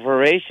a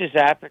voracious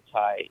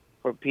appetite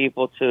for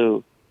people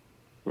to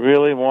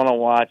really want to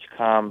watch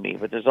comedy,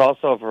 but there's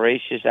also a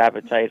voracious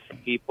appetite for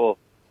people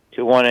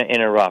to want to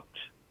interrupt.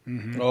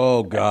 Mm-hmm.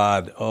 Oh,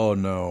 God. Oh,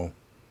 no.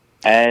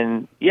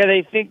 And,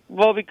 they think,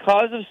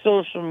 because of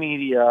social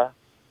media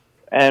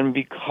and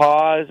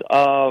because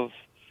of,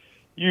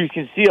 you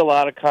can see a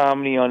lot of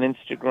comedy on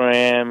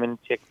Instagram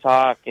and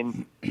TikTok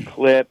and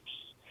clips,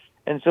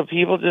 and so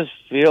people just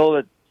feel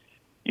that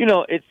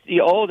it's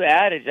the old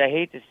adage, I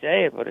hate to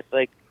say it, but it's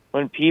like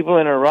when people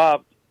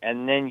interrupt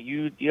and then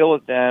you deal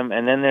with them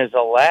and then there's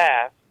a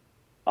laugh,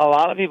 a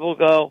lot of people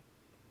go,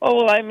 oh,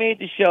 well, I made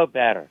the show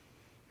better.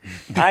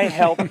 I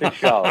helped the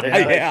show.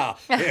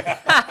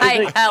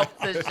 I helped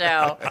the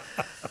show.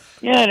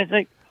 Yeah, and it's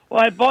like,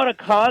 well, I bought a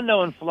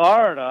condo in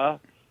Florida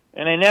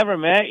and I never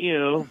met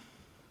you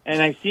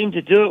and I seemed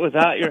to do it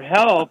without your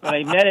help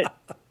and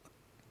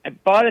I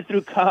bought it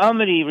through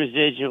comedy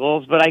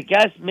residuals, but I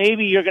guess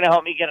maybe you're going to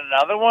help me get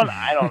another one.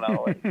 I don't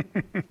know.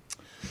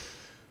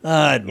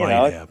 It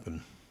might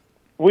happen.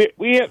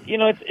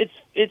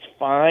 It's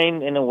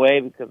fine in a way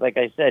because, like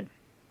I said,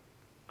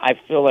 I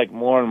feel like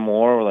more and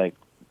more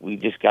we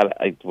just got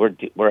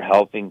we're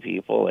helping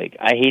people.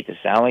 I hate to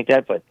sound like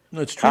that, but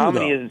it's true,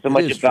 comedy isn't so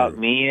much about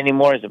me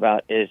anymore. It's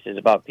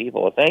about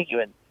people. Well, thank you.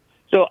 And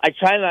so I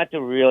try not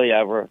to really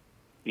ever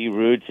be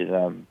rude to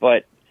them,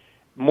 but.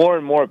 More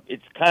and more,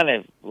 it's kind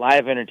of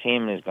live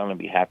entertainment is going to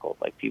be heckled.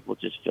 People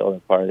just feel they're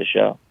part of the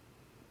show.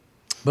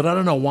 But I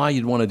don't know why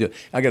you'd want to do it.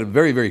 I got a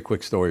very, very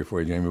quick story for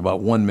you, Jamie,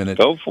 about 1 minute.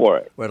 Go for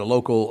it. We're at a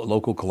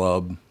local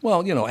club.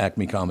 Well,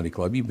 Acme Comedy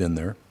Club. You've been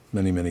there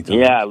many, many times.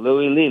 Yeah,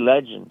 Louis Lee,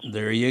 legend.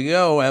 There you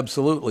go,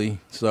 absolutely.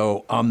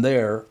 So I'm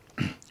there,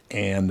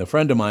 and a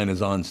friend of mine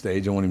is on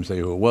stage. I won't even say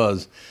who it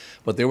was.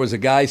 But there was a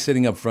guy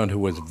sitting up front who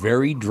was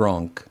very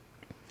drunk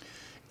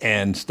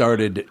and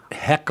started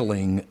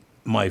heckling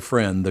my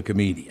friend, the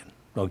comedian,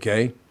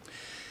 okay?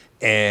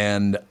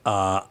 And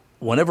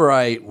whenever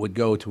I would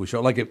go to a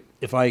show,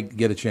 if I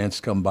get a chance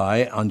to come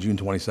by on June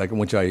 22nd,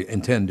 which I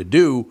intend to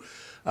do,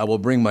 I will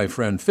bring my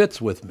friend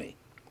Fitz with me.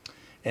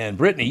 And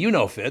Brittany, you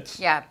know Fitz.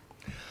 Yeah.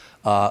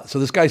 So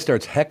this guy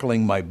starts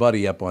heckling my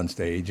buddy up on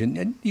stage,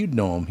 and you'd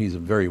know him. He's a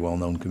very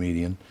well-known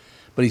comedian.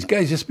 But this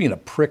guy's just being a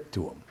prick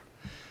to him.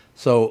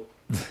 So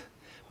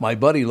my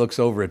buddy looks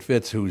over at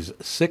Fitz, who's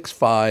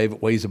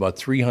 6'5", weighs about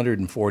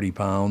 340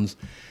 pounds.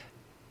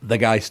 The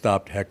guy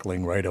stopped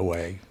heckling right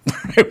away.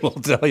 I will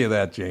tell you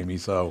that, Jamie.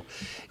 So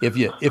if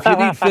you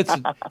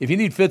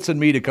need Fitz and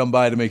me to come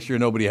by to make sure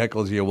nobody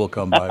heckles you, we'll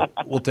come by.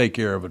 We'll take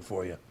care of it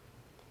for you.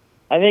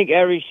 I think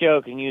every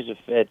show can use a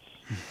Fitz.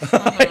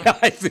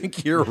 I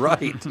think you're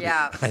right.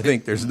 Yeah. I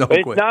think there's no But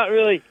it's question. not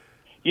really.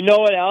 You know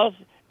what else?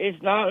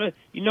 It's not.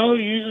 You know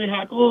who usually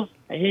heckles?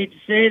 I hate to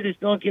say this.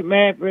 Don't get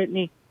mad,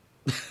 Brittany.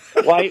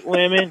 White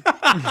women.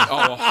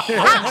 Oh,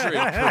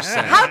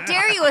 100%. How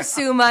dare you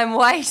assume I'm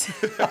white?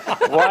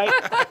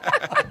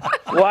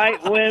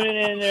 White women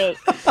in their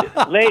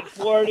late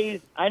 40s.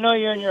 I know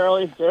you're in your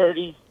early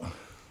 30s.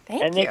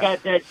 Thank and you.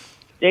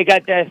 they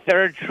got that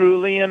third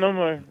Truly in them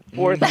or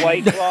fourth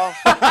White Claw.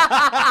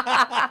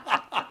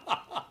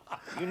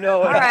 You know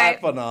what? All right.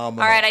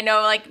 Phenomenal. All right, I know.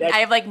 I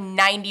have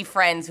 90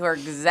 friends who are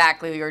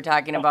exactly what you're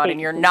talking about,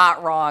 and you're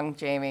not wrong,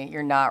 Jamie.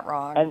 You're not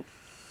wrong.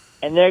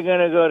 And they're going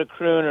to go to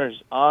Crooners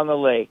on the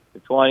lake the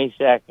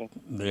 22nd.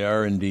 They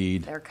are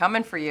indeed. They're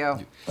coming for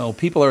you. Oh,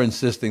 people are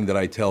insisting that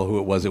I tell who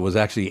it was. It was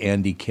actually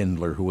Andy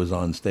Kindler who was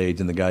on stage,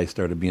 and the guy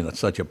started being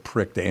such a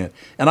prick to Andy.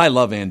 And I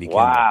love Andy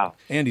Kindler. Wow.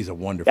 Andy's a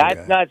wonderful guy.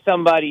 That's not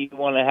somebody you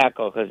want to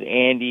heckle because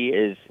Andy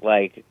is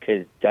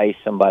could dice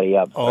somebody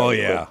up.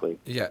 Quickly.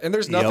 Yeah, and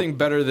there's nothing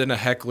better than a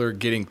heckler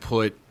getting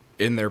put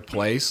in their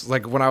place.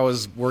 Like when I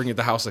was working at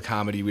the House of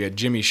Comedy, we had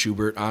Jimmy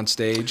Schubert on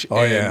stage.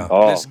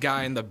 This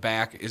guy in the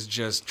back is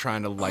just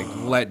trying to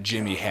let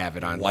Jimmy have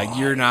it on. Like,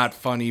 you're not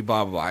funny,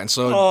 blah, blah, blah. And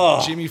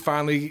so Jimmy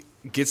finally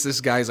gets this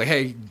guy. He's like,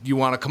 hey, you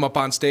want to come up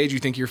on stage? You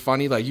think you're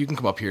funny? Like, you can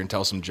come up here and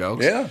tell some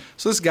jokes. Yeah.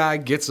 So this guy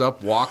gets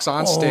up, walks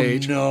on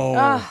stage. No.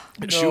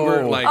 And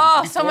Schubert,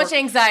 so much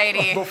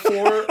anxiety.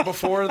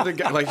 Before the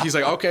guy, he's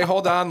like, okay,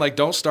 hold on,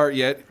 don't start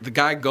yet. The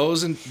guy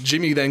goes, and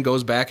Jimmy then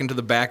goes back into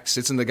the back,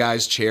 sits in the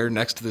guy's chair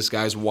next to this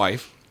guy's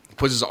wife,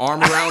 puts his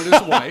arm around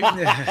his wife,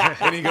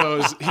 and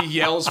he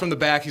yells from the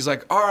back. He's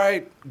like, all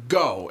right,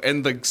 go.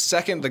 And the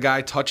second the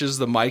guy touches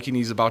the mic and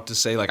he's about to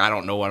say, I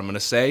don't know what I'm going to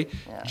say,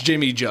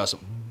 Jimmy just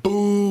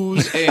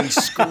boos and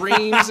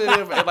screams at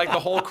him, and the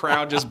whole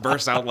crowd just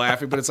bursts out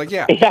laughing. But it's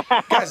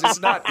guys, it's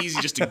not easy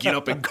just to get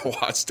up and go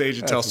on stage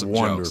and tell some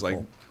jokes.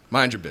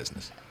 Mind your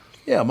business.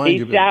 Yeah, mind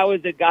your business. That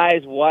was the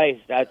guy's wife.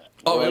 That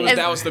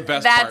was the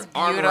best part.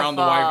 Arm around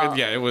the wife.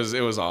 Yeah, it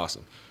was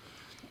awesome.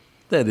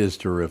 That is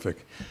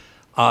terrific.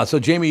 So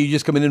Jamie, you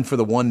just coming in for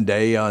the one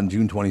day on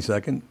June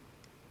 22nd?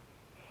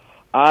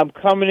 I'm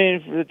coming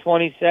in for the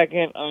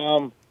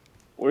 22nd.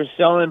 We're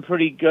selling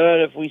pretty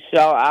good. If we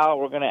sell out,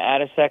 we're going to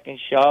add a second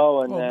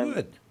show, and then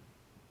good.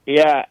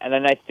 Yeah, and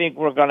then I think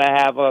we're going to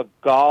have a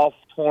golf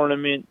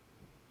tournament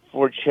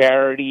for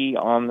charity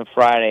on the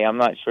Friday. I'm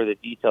not sure the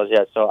details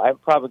yet, so I'm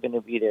probably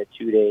going to be there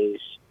 2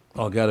 days.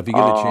 Oh God! If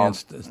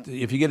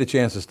you get a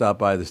chance to stop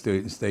by the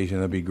station,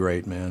 that'd be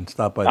great, man.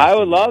 Stop by. I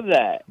would love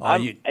that.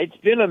 It's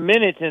been a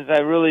minute since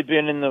I've really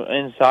been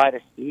inside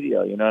a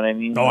studio. You know what I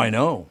mean? Oh, I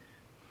know.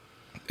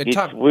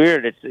 It's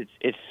weird.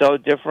 It's so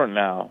different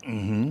now.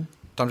 Mm-hmm.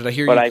 Tom, did I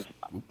hear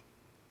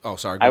you?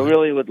 Sorry. I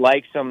really would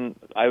like some.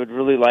 I would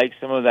really like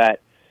some of that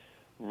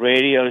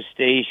radio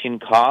station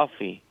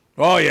coffee.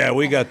 Oh yeah,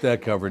 we got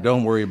that covered.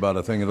 Don't worry about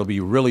a thing. It'll be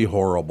really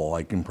horrible.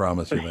 I can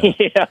promise you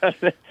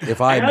that. Yeah.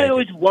 I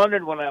always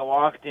wondered when I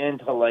walked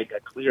into a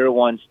Clear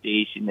One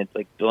station. It's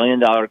 $1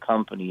 billion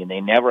company, and they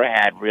never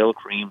had real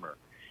creamer.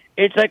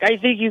 It's I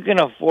think you can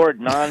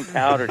afford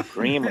non-powdered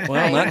creamer.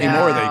 Well, not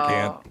anymore. They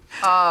can't.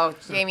 Oh,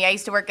 Jamie, I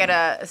used to work at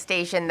a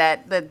station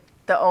that the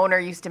owner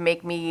used to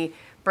make me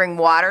bring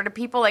water to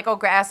people.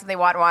 Ask if they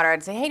want water.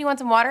 I'd say, hey, do you want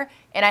some water?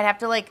 And I'd have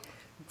to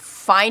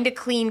find a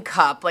clean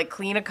cup,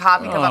 clean a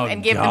coffee cup up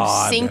and give them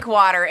sink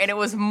water, and it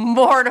was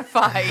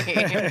mortifying.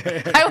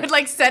 I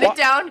would set it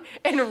down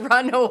and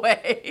run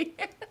away.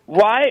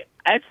 Why?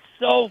 That's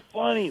so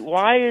funny.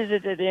 Why is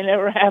it that they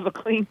never have a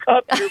clean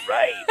cup? You're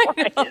right.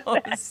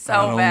 Why is that?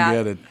 I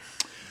don't get it.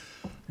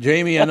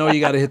 Jamie, I know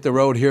you got to hit the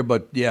road here,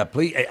 but yeah,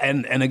 please.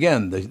 And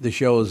again, the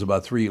show is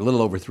about a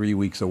little over 3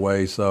 weeks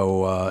away.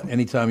 So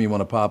anytime you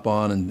want to pop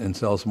on and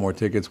sell some more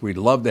tickets, we'd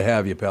love to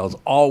have you, pal. It's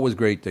always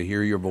great to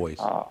hear your voice.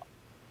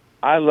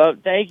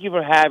 Thank you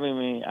for having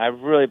me. I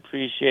really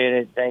appreciate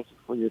it. Thank you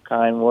for your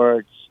kind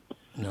words.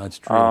 No, it's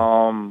true.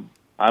 I'm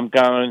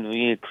going to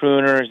be at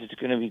Crooners. It's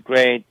going to be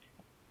great.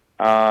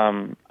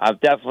 I've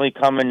definitely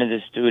come into the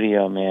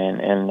studio, man,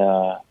 and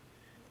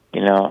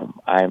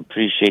I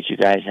appreciate you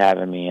guys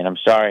having me. And I'm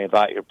sorry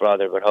about your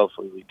brother, but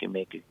hopefully we can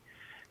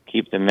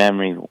keep the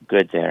memory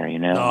good there.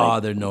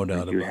 There's no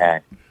doubt about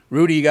it.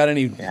 Rudy, you got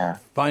any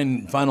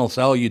final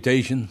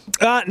salutations?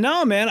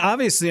 No, man.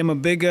 Obviously, I'm a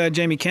big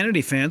Jamie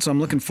Kennedy fan, so I'm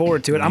looking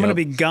forward to it. I'm going to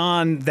be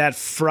gone that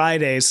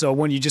Friday, so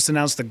when you just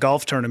announced the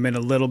golf tournament, a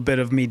little bit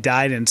of me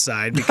died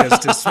inside because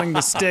to swing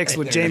the sticks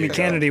with Jamie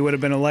Kennedy would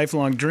have been a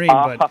lifelong dream.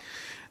 But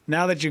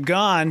now that you're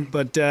gone.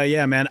 But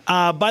yeah, man.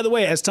 By the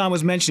way, as Tom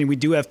was mentioning, we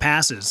do have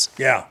passes.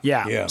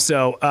 Yeah.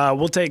 So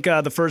we'll take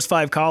the first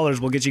 5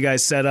 callers. We'll get you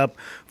guys set up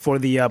for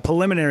the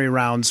preliminary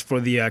rounds for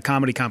the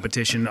comedy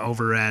competition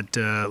over at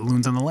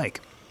Loons on the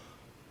Lake.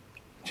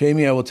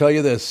 Jamie, I will tell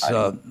you this,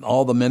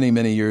 all the many,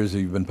 many years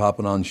that you've been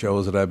popping on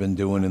shows that I've been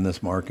doing in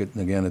this market,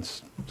 and again,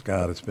 it's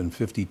been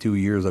 52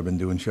 years I've been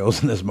doing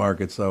shows in this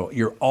market, so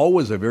you're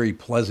always a very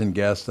pleasant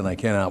guest, and I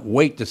cannot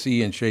wait to see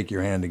you and shake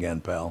your hand again,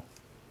 pal.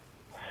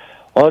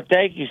 Well,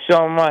 thank you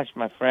so much,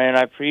 my friend.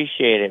 I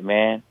appreciate it,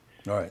 man.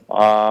 All right.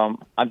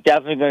 I'm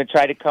definitely going to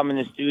try to come in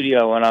the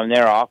studio when I'm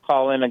there. I'll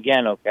call in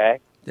again, okay?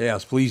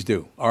 Yes, please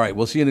do. All right,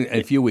 we'll see you in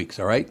a few weeks,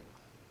 all right?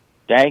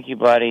 Thank you,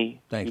 buddy.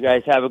 Thanks. You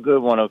guys have a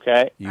good one,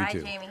 okay? You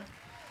too. Jamie.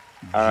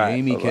 All right,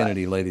 Jamie bye-bye.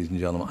 Kennedy, ladies and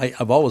gentlemen.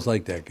 I've always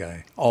liked that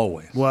guy.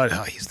 Always. What?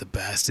 Oh, he's the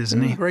best,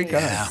 isn't he? Great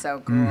guy. Yeah.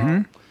 So cool.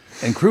 And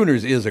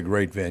Crooners is a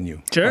great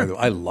venue. Sure.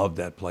 I love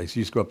that place.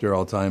 I used to go up there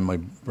all the time. My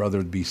brother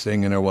would be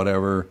singing or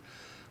whatever.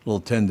 Little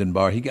tendon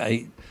bar.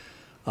 I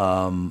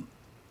don't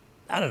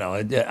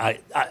know.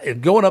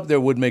 Going up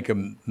there would make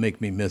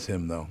me miss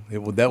him, though.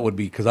 That would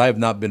be because I have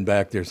not been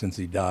back there since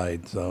he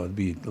died, so it'd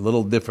be a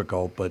little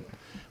difficult, but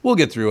we'll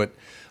get through it.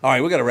 All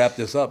right, we got to wrap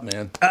this up,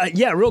 man.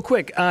 Yeah, real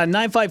quick.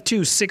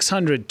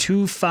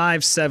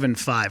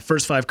 952-600-2575.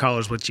 First 5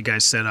 callers, what you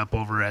guys set up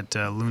over at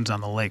Loons on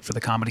the Lake for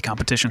the comedy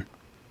competition.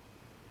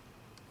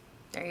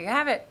 There you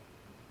have it.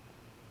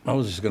 I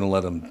was just going to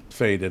let him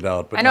fade it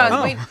out, but I know.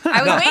 no.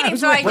 I was waiting,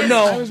 so I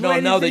just.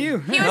 Now that you.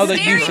 He was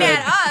staring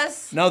at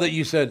us. Now that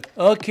you said,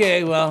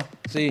 okay, well,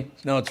 see,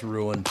 now it's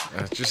ruined.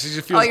 He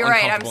just feels You're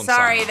right. I'm uncomfortable in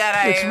sorry silence.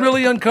 that It's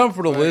really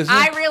uncomfortable, isn't it?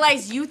 I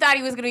realized you thought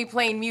he was going to be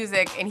playing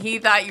music, and he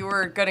thought you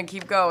were going to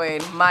keep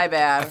going. My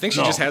bad. I think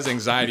she just has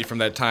anxiety from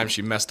that time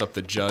she messed up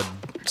the Judd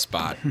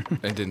spot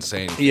and didn't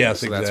say anything.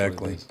 Yes, so that's what it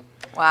exactly. is.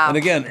 Wow. And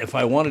again, if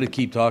I wanted to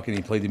keep talking,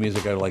 he played the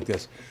music, I'd like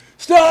this.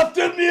 Stop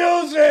the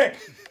music!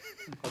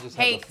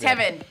 Hey,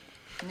 Tevin.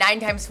 9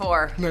 times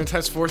 4. 9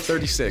 times 4,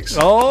 36.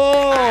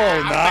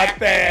 Oh, not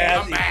bad.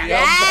 I'm back.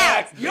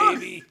 Yes.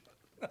 Baby.